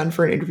I sit down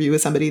for an interview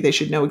with somebody, they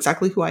should know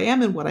exactly who I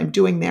am and what I'm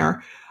doing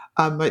there.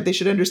 They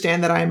should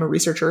understand that I am a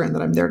researcher and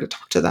that I'm there to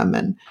talk to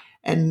them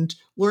and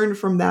learn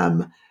from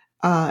them,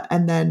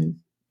 and then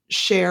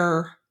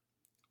share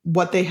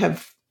what they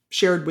have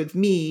shared with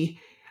me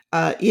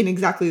in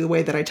exactly the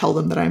way that I tell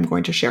them that I'm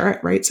going to share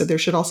it, right? So there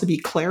should also be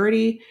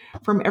clarity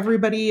from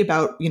everybody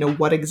about,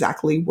 what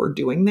exactly we're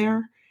doing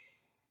there.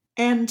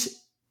 And,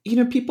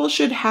 people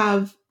should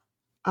have,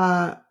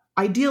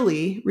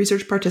 ideally,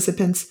 research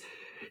participants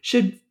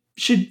should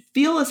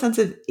feel a sense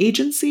of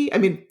agency. I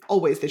mean,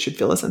 always they should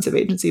feel a sense of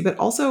agency, but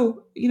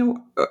also,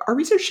 our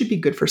research should be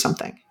good for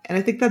something. And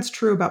I think that's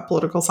true about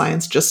political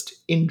science just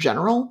in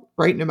general,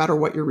 right? No matter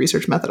what your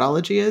research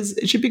methodology is,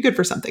 it should be good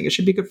for something. It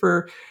should be good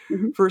for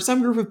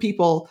some group of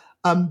people,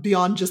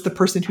 beyond just the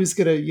person who's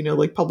going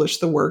to, publish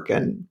the work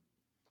and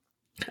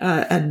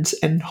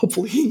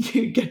hopefully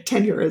you get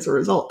tenure as a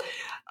result.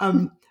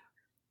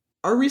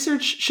 Our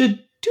research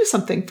should do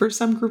something for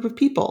some group of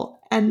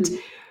people. And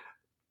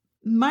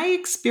my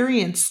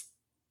experience,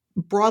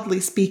 broadly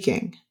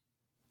speaking,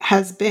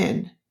 has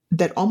been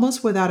that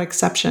almost without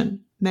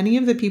exception, many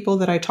of the people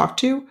that I talk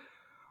to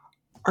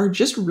are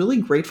just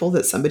really grateful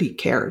that somebody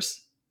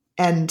cares.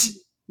 And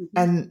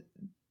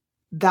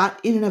that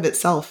in and of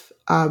itself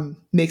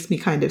makes me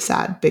kind of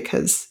sad,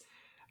 because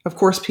of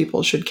course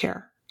people should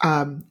care.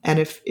 And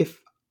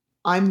if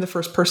I'm the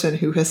first person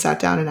who has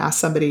sat down and asked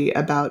somebody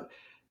about,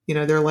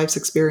 their life's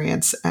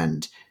experience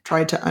and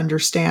tried to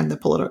understand the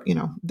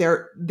political,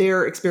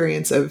 their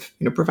experience of,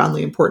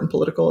 profoundly important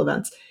political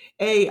events,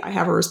 I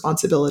have a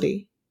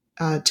responsibility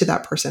to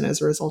that person as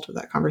a result of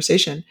that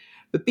conversation.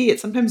 But B, it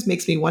sometimes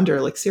makes me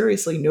wonder, like,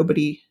 seriously,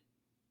 nobody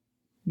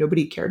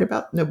cared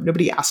about,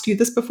 nobody asked you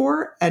this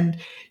before. And,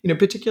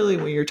 particularly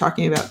when you're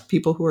talking about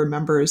people who are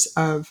members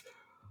of,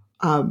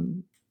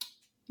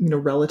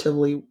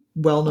 relatively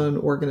well-known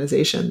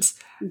organizations,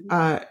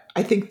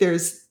 I think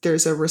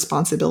there's a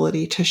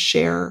responsibility to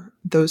share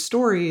those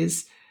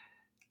stories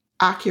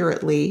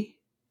accurately,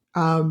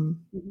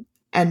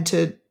 and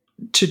to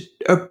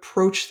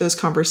approach those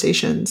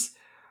conversations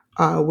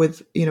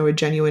with a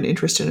genuine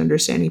interest in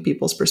understanding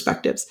people's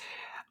perspectives.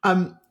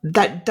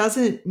 That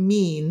doesn't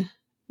mean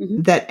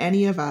that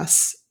any of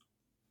us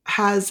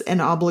has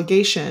an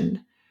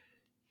obligation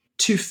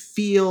to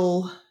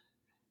feel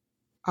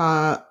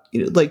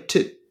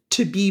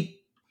to be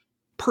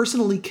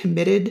personally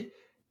committed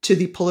to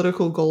the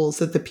political goals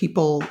that the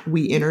people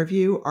we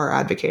interview are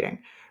advocating.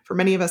 For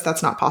many of us,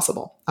 that's not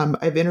possible.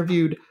 I've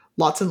interviewed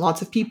lots and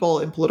lots of people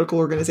in political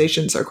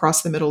organizations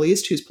across the Middle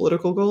East whose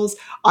political goals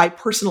I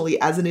personally,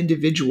 as an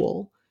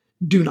individual,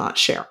 do not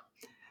share.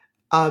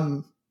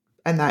 And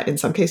that, in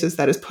some cases,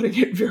 that is putting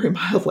it very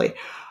mildly.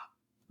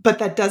 But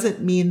that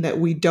doesn't mean that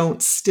we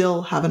don't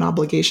still have an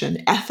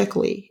obligation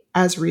ethically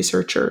as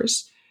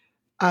researchers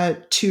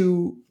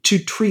to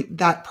treat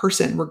that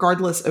person,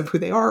 regardless of who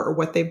they are or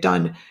what they've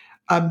done,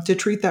 to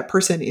treat that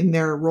person in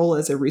their role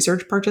as a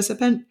research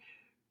participant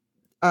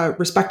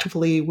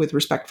respectfully, with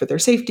respect for their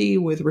safety,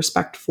 with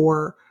respect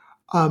for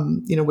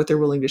what they're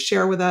willing to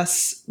share with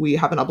us. We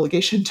have an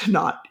obligation to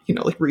not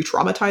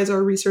re-traumatize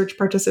our research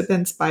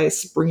participants by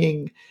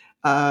springing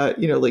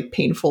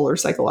painful or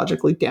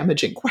psychologically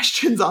damaging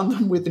questions on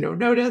them with no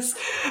notice,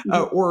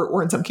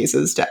 or in some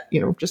cases,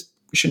 just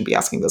we shouldn't be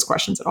asking those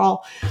questions at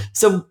all.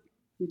 So,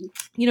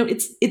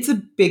 it's a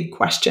big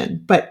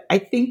question, but I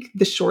think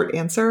the short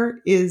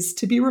answer is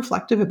to be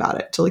reflective about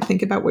it, to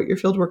think about what your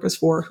fieldwork is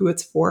for, who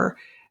it's for,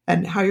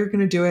 and how you're going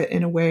to do it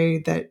in a way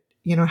that,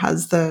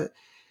 has the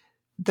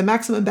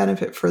maximum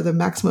benefit for the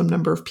maximum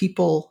number of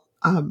people,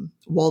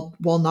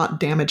 while not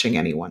damaging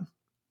anyone,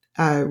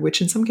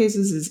 which in some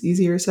cases is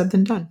easier said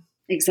than done.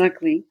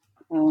 Exactly.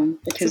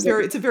 Because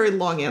it's a very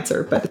long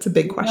answer, but it's a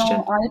big question.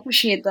 No, I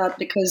appreciate that,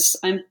 because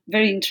I'm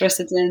very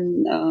interested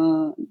in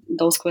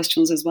those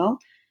questions as well.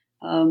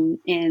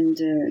 And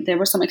there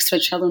were some extra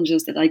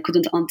challenges that I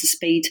couldn't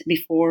anticipate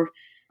before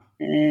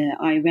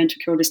I went to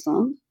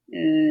Kurdistan.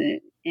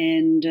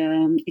 And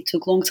it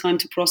took a long time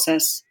to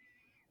process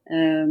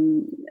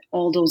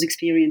all those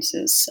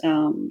experiences,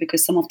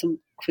 because some of them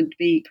could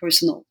be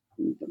personal.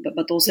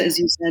 But also, as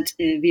you said,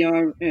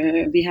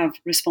 we have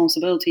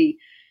responsibility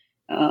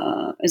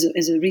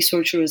as a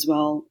researcher as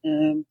well.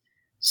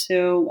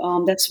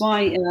 So that's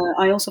why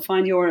I also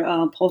find your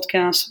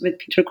podcast with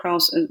Peter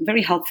Krause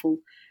very helpful.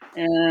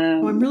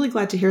 I'm really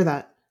glad to hear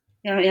that.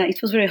 Yeah, it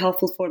was very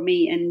helpful for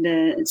me, and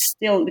it's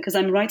still, because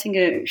I'm writing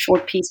a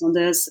short piece on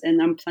this, and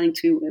I'm planning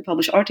to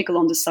publish an article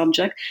on this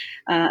subject.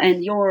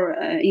 And your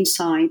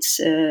insights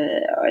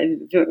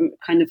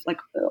kind of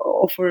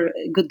offer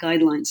good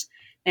guidelines,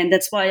 and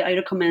that's why I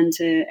recommend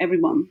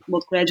everyone,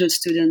 both graduate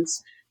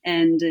students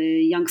and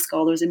young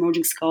scholars,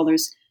 emerging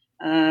scholars,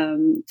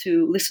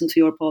 to listen to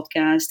your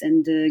podcast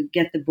and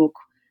get the book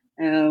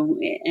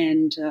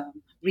and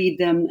read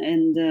them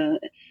and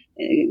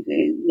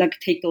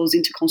take those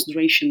into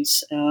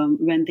considerations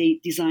when they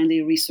design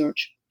their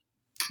research.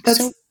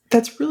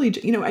 That's really,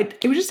 I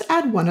would just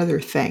add one other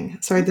thing.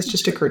 Sorry, this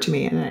just occurred to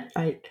me, and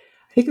I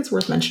think it's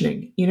worth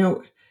mentioning.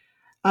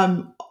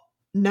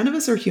 none of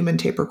us are human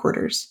tape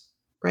recorders,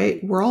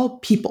 right? We're all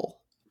people.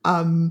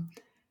 And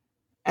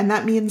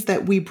that means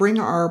that we bring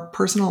our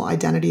personal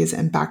identities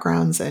and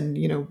backgrounds and,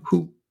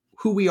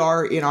 who we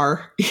are in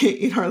our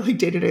like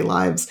day-to-day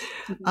lives.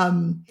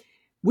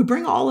 We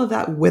bring all of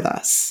that with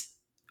us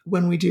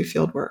when we do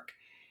field work.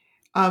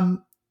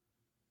 And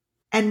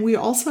we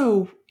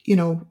also,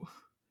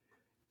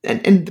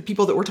 and the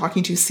people that we're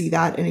talking to see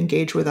that and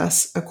engage with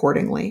us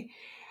accordingly.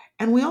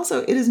 And we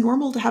also, it is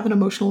normal to have an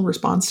emotional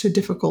response to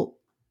difficult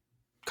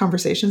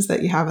conversations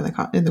that you have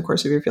in the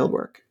course of your field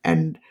work.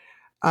 And,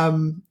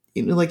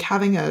 like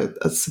having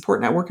a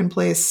support network in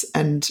place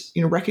and,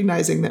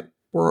 recognizing that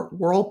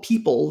we're all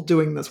people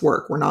doing this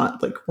work. We're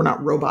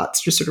not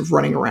robots just sort of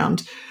running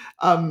around,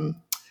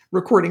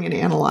 recording and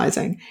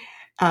analyzing,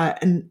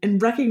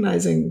 and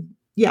recognizing,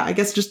 I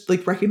guess just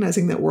like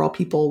recognizing that we're all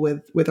people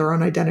with our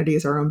own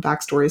identities, our own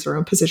backstories, our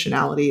own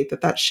positionality,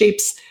 that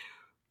shapes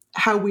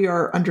how we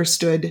are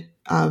understood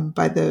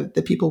by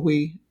the people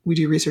we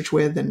do research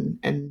with,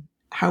 and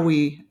how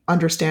we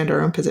understand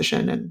our own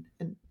position,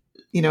 and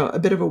a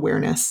bit of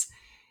awareness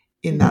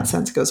in that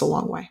sense goes a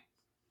long way.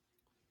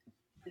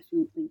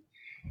 Definitely.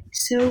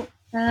 So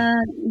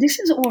this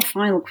is our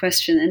final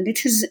question, and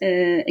this is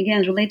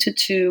again related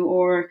to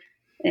our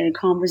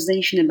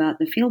conversation about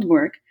the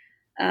fieldwork.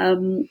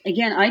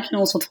 Again, I can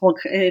also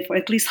talk for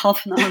at least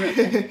half an hour about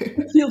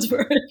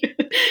fieldwork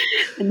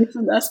and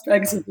different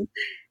aspects of it.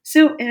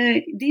 So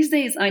these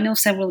days, I know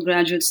several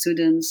graduate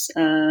students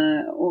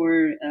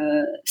or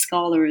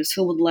scholars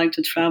who would like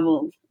to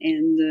travel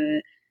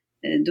and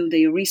do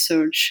their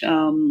research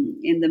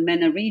in the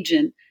MENA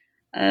region.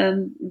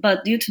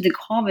 But due to the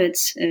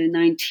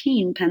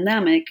COVID-19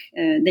 pandemic,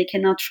 they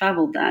cannot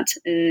travel that.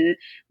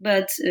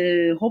 But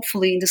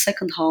hopefully in the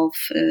second half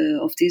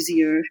of this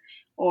year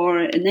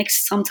or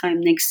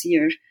sometime next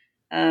year,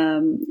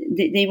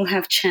 they will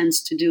have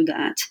chance to do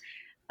that.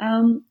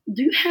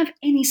 Do you have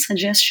any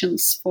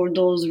suggestions for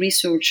those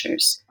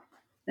researchers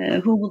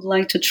who would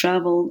like to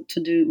travel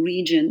to the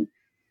region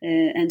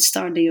and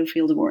start their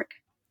field work?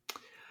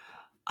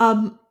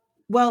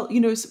 Well,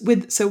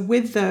 with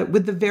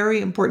the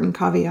very important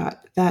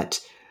caveat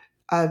that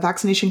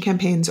vaccination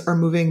campaigns are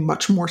moving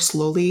much more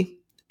slowly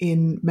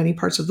in many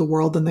parts of the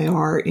world than they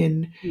are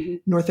in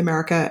North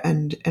America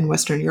and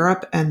Western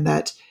Europe, and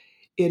that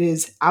it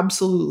is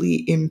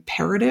absolutely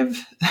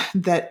imperative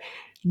that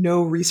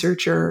no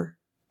researcher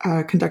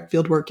conduct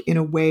fieldwork in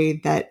a way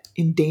that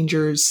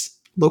endangers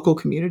local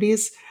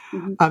communities.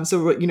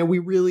 So, we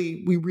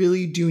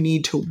really do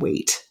need to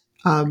wait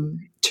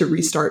to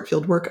restart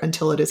fieldwork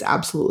until it is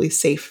absolutely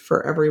safe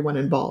for everyone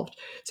involved.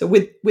 So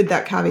with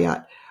that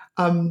caveat,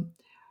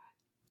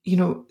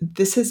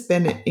 this has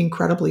been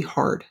incredibly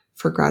hard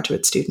for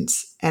graduate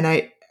students. And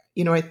I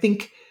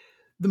think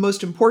the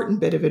most important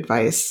bit of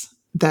advice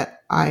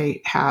that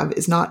I have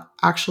is not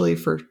actually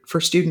for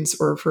students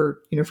or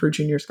for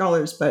junior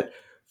scholars, but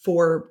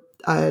for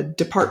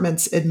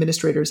departments,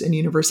 administrators, and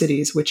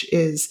universities, which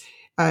is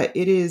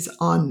it is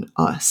on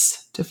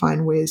us to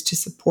find ways to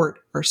support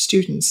our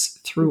students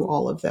through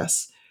all of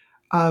this.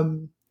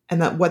 And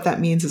that what that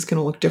means is going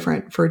to look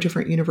different for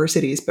different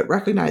universities, but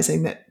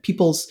recognizing that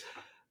people's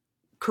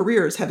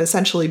careers have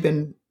essentially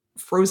been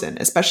frozen,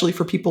 especially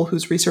for people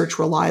whose research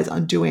relies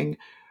on doing,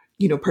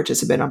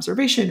 participant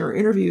observation or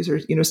interviews or,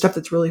 stuff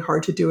that's really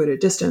hard to do at a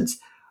distance.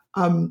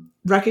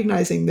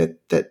 Recognizing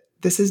that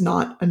this is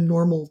not a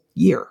normal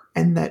year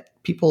and that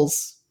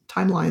people's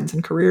timelines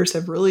and careers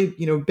have really,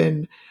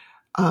 been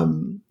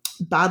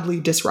badly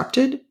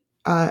disrupted,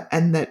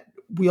 and that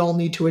we all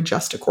need to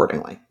adjust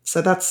accordingly.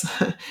 So that's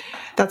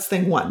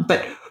thing one.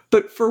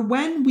 But for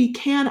when we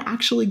can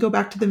actually go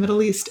back to the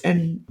Middle East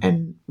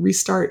and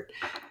restart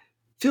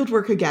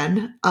fieldwork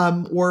again,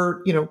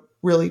 or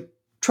really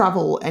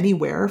travel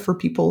anywhere for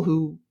people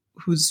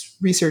whose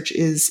research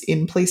is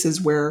in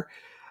places where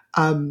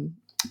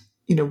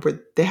where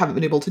they haven't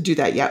been able to do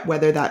that yet,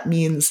 whether that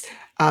means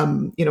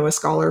a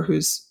scholar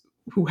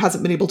who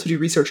hasn't been able to do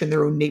research in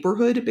their own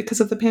neighborhood because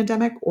of the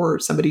pandemic, or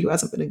somebody who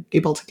hasn't been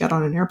able to get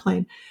on an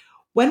airplane.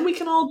 When we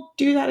can all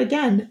do that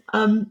again,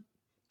 I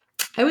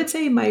would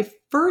say my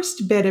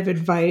first bit of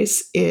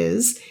advice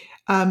is,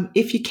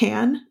 if you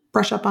can,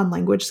 brush up on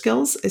language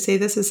skills. I say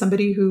this as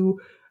somebody who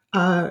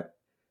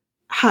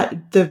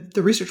had the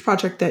research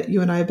project that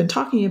you and I have been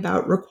talking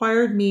about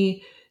required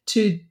me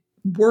to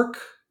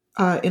work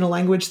in a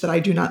language that I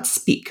do not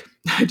speak.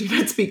 I do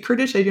not speak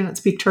Kurdish. I do not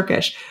speak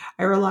Turkish.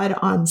 I relied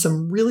on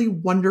some really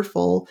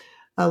wonderful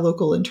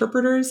local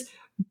interpreters.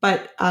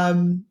 But,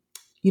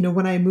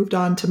 when I moved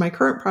on to my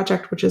current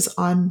project, which is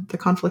on the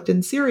conflict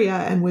in Syria,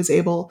 and was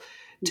able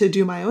to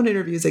do my own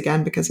interviews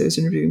again, because I was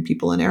interviewing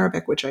people in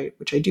Arabic, which I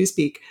do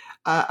speak,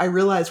 I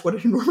realized what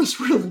an enormous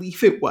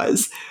relief it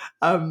was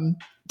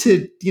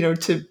to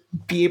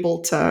be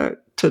able to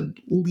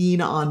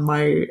lean on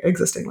my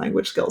existing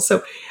language skills.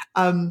 So,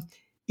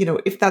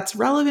 if that's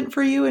relevant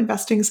for you,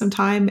 investing some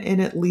time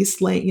in at least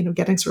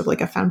getting sort of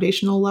like a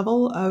foundational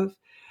level of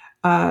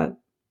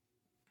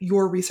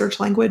your research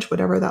language,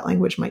 whatever that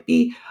language might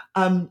be,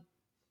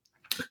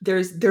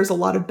 there's a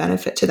lot of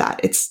benefit to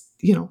that. It's,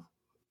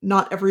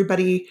 not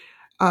everybody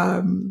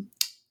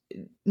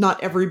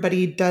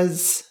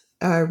does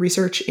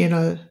research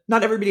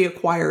not everybody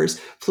acquires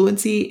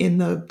fluency in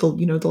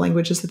the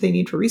languages that they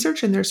need for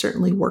research, and there's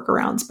certainly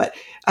workarounds, but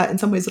in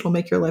some ways it'll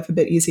make your life a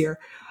bit easier.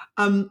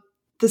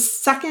 The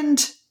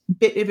second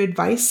bit of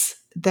advice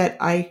that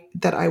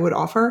I would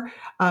offer,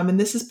 and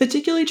this is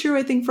particularly true,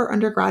 I think, for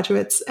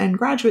undergraduates and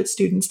graduate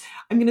students.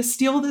 I'm going to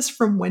steal this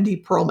from Wendy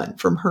Perlman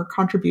from her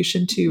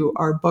contribution to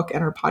our book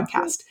and our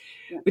podcast,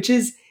 which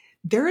is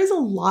there is a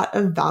lot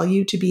of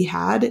value to be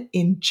had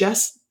in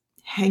just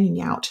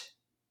hanging out.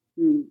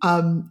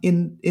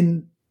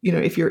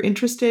 If you're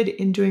interested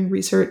in doing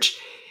research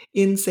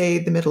in, say,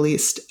 the Middle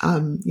East,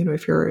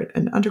 if you're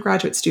an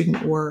undergraduate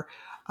student or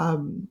a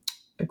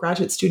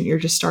graduate student, you're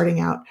just starting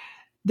out,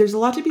 there's a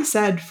lot to be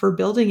said for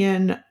building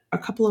in a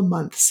couple of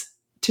months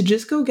to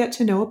just go get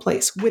to know a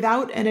place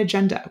without an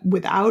agenda,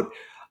 without,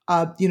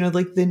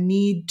 the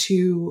need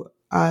to,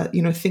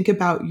 think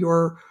about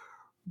your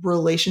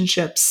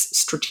relationships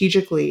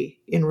strategically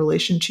in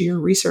relation to your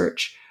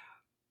research,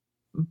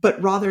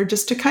 but rather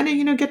just to kind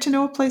of, get to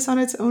know a place on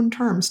its own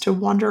terms, to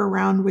wander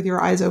around with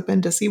your eyes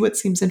open, to see what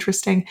seems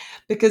interesting,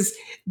 because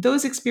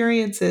those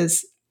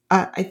experiences,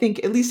 I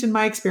think, at least in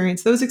my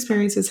experience, those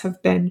experiences have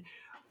been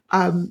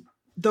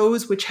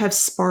those which have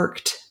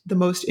sparked the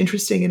most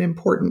interesting and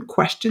important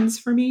questions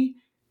for me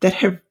that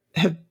have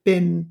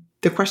been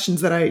the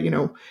questions that I,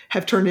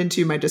 have turned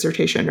into my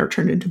dissertation or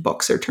turned into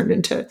books or turned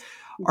into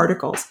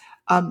articles.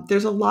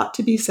 There's a lot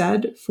to be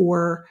said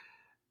for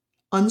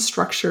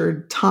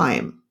unstructured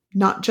time,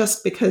 not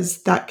just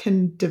because that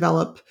can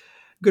develop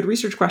good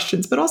research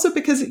questions, but also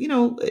because,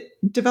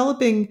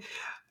 developing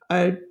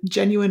a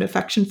genuine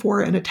affection for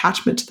and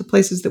attachment to the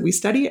places that we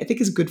study, I think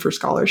is good for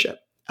scholarship.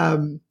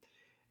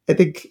 I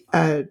think,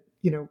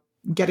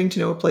 getting to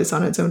know a place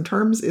on its own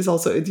terms is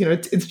also,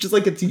 it's just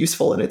like it's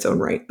useful in its own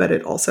right, but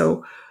it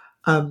also,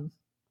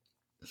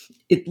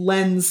 it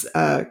lends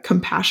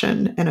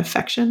compassion and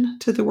affection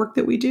to the work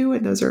that we do.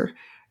 And those are,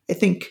 I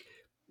think,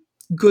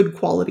 good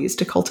qualities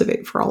to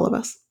cultivate for all of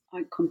us.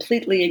 I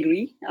completely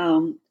agree.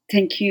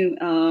 Thank you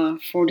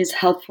for this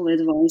helpful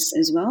advice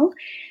as well.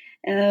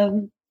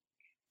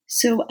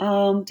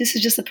 So this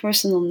is just a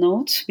personal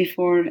note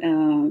before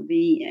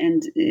we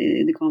end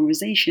the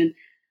conversation.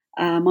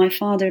 My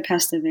father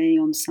passed away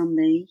on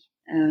Sunday,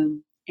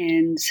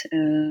 and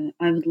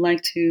I would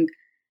like to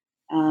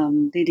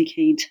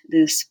dedicate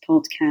this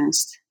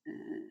podcast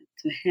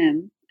to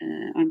him.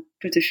 I'm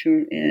pretty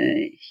sure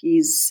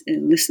he's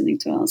listening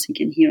to us. He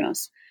can hear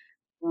us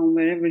from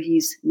wherever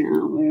he's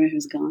now, wherever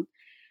he's gone.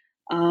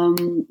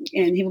 And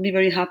he will be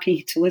very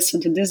happy to listen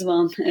to this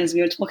one, as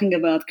we are talking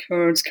about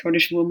Kurds,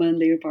 Kurdish women,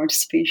 their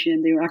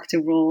participation, their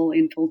active role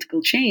in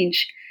political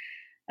change.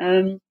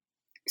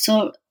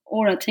 So,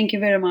 Ora, thank you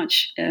very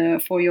much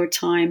for your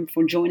time,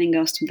 for joining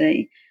us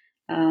today.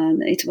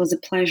 It was a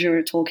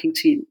pleasure talking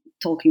to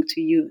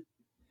you.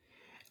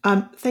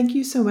 Thank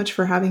you so much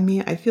for having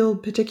me. I feel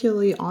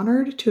particularly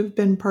honored to have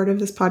been part of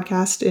this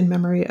podcast in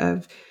memory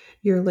of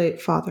your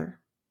late father.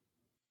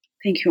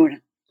 Thank you,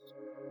 Ora.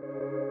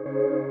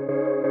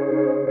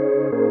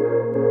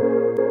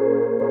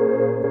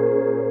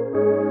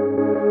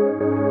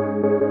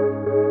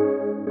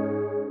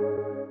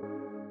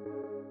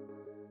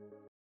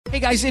 Hey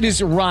guys, it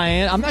is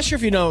Ryan. I'm not sure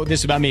if you know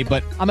this about me,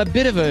 but I'm a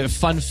bit of a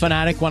fun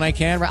fanatic when I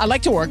can. I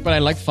like to work, but I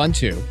like fun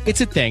too. It's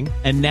a thing.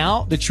 And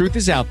now the truth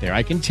is out there.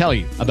 I can tell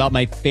you about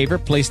my favorite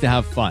place to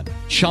have fun.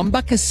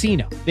 Chumba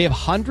Casino. They have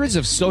hundreds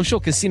of social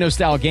casino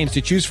style games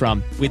to choose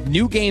from with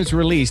new games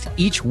released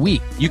each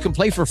week. You can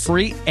play for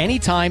free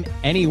anytime,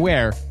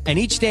 anywhere. And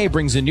each day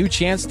brings a new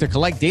chance to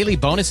collect daily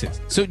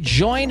bonuses. So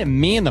join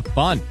me in the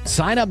fun.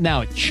 Sign up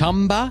now at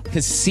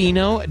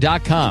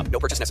ChumbaCasino.com. No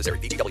purchase necessary.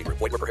 VGW Group.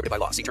 Void where prohibited by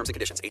law. See terms and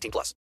conditions. 18+.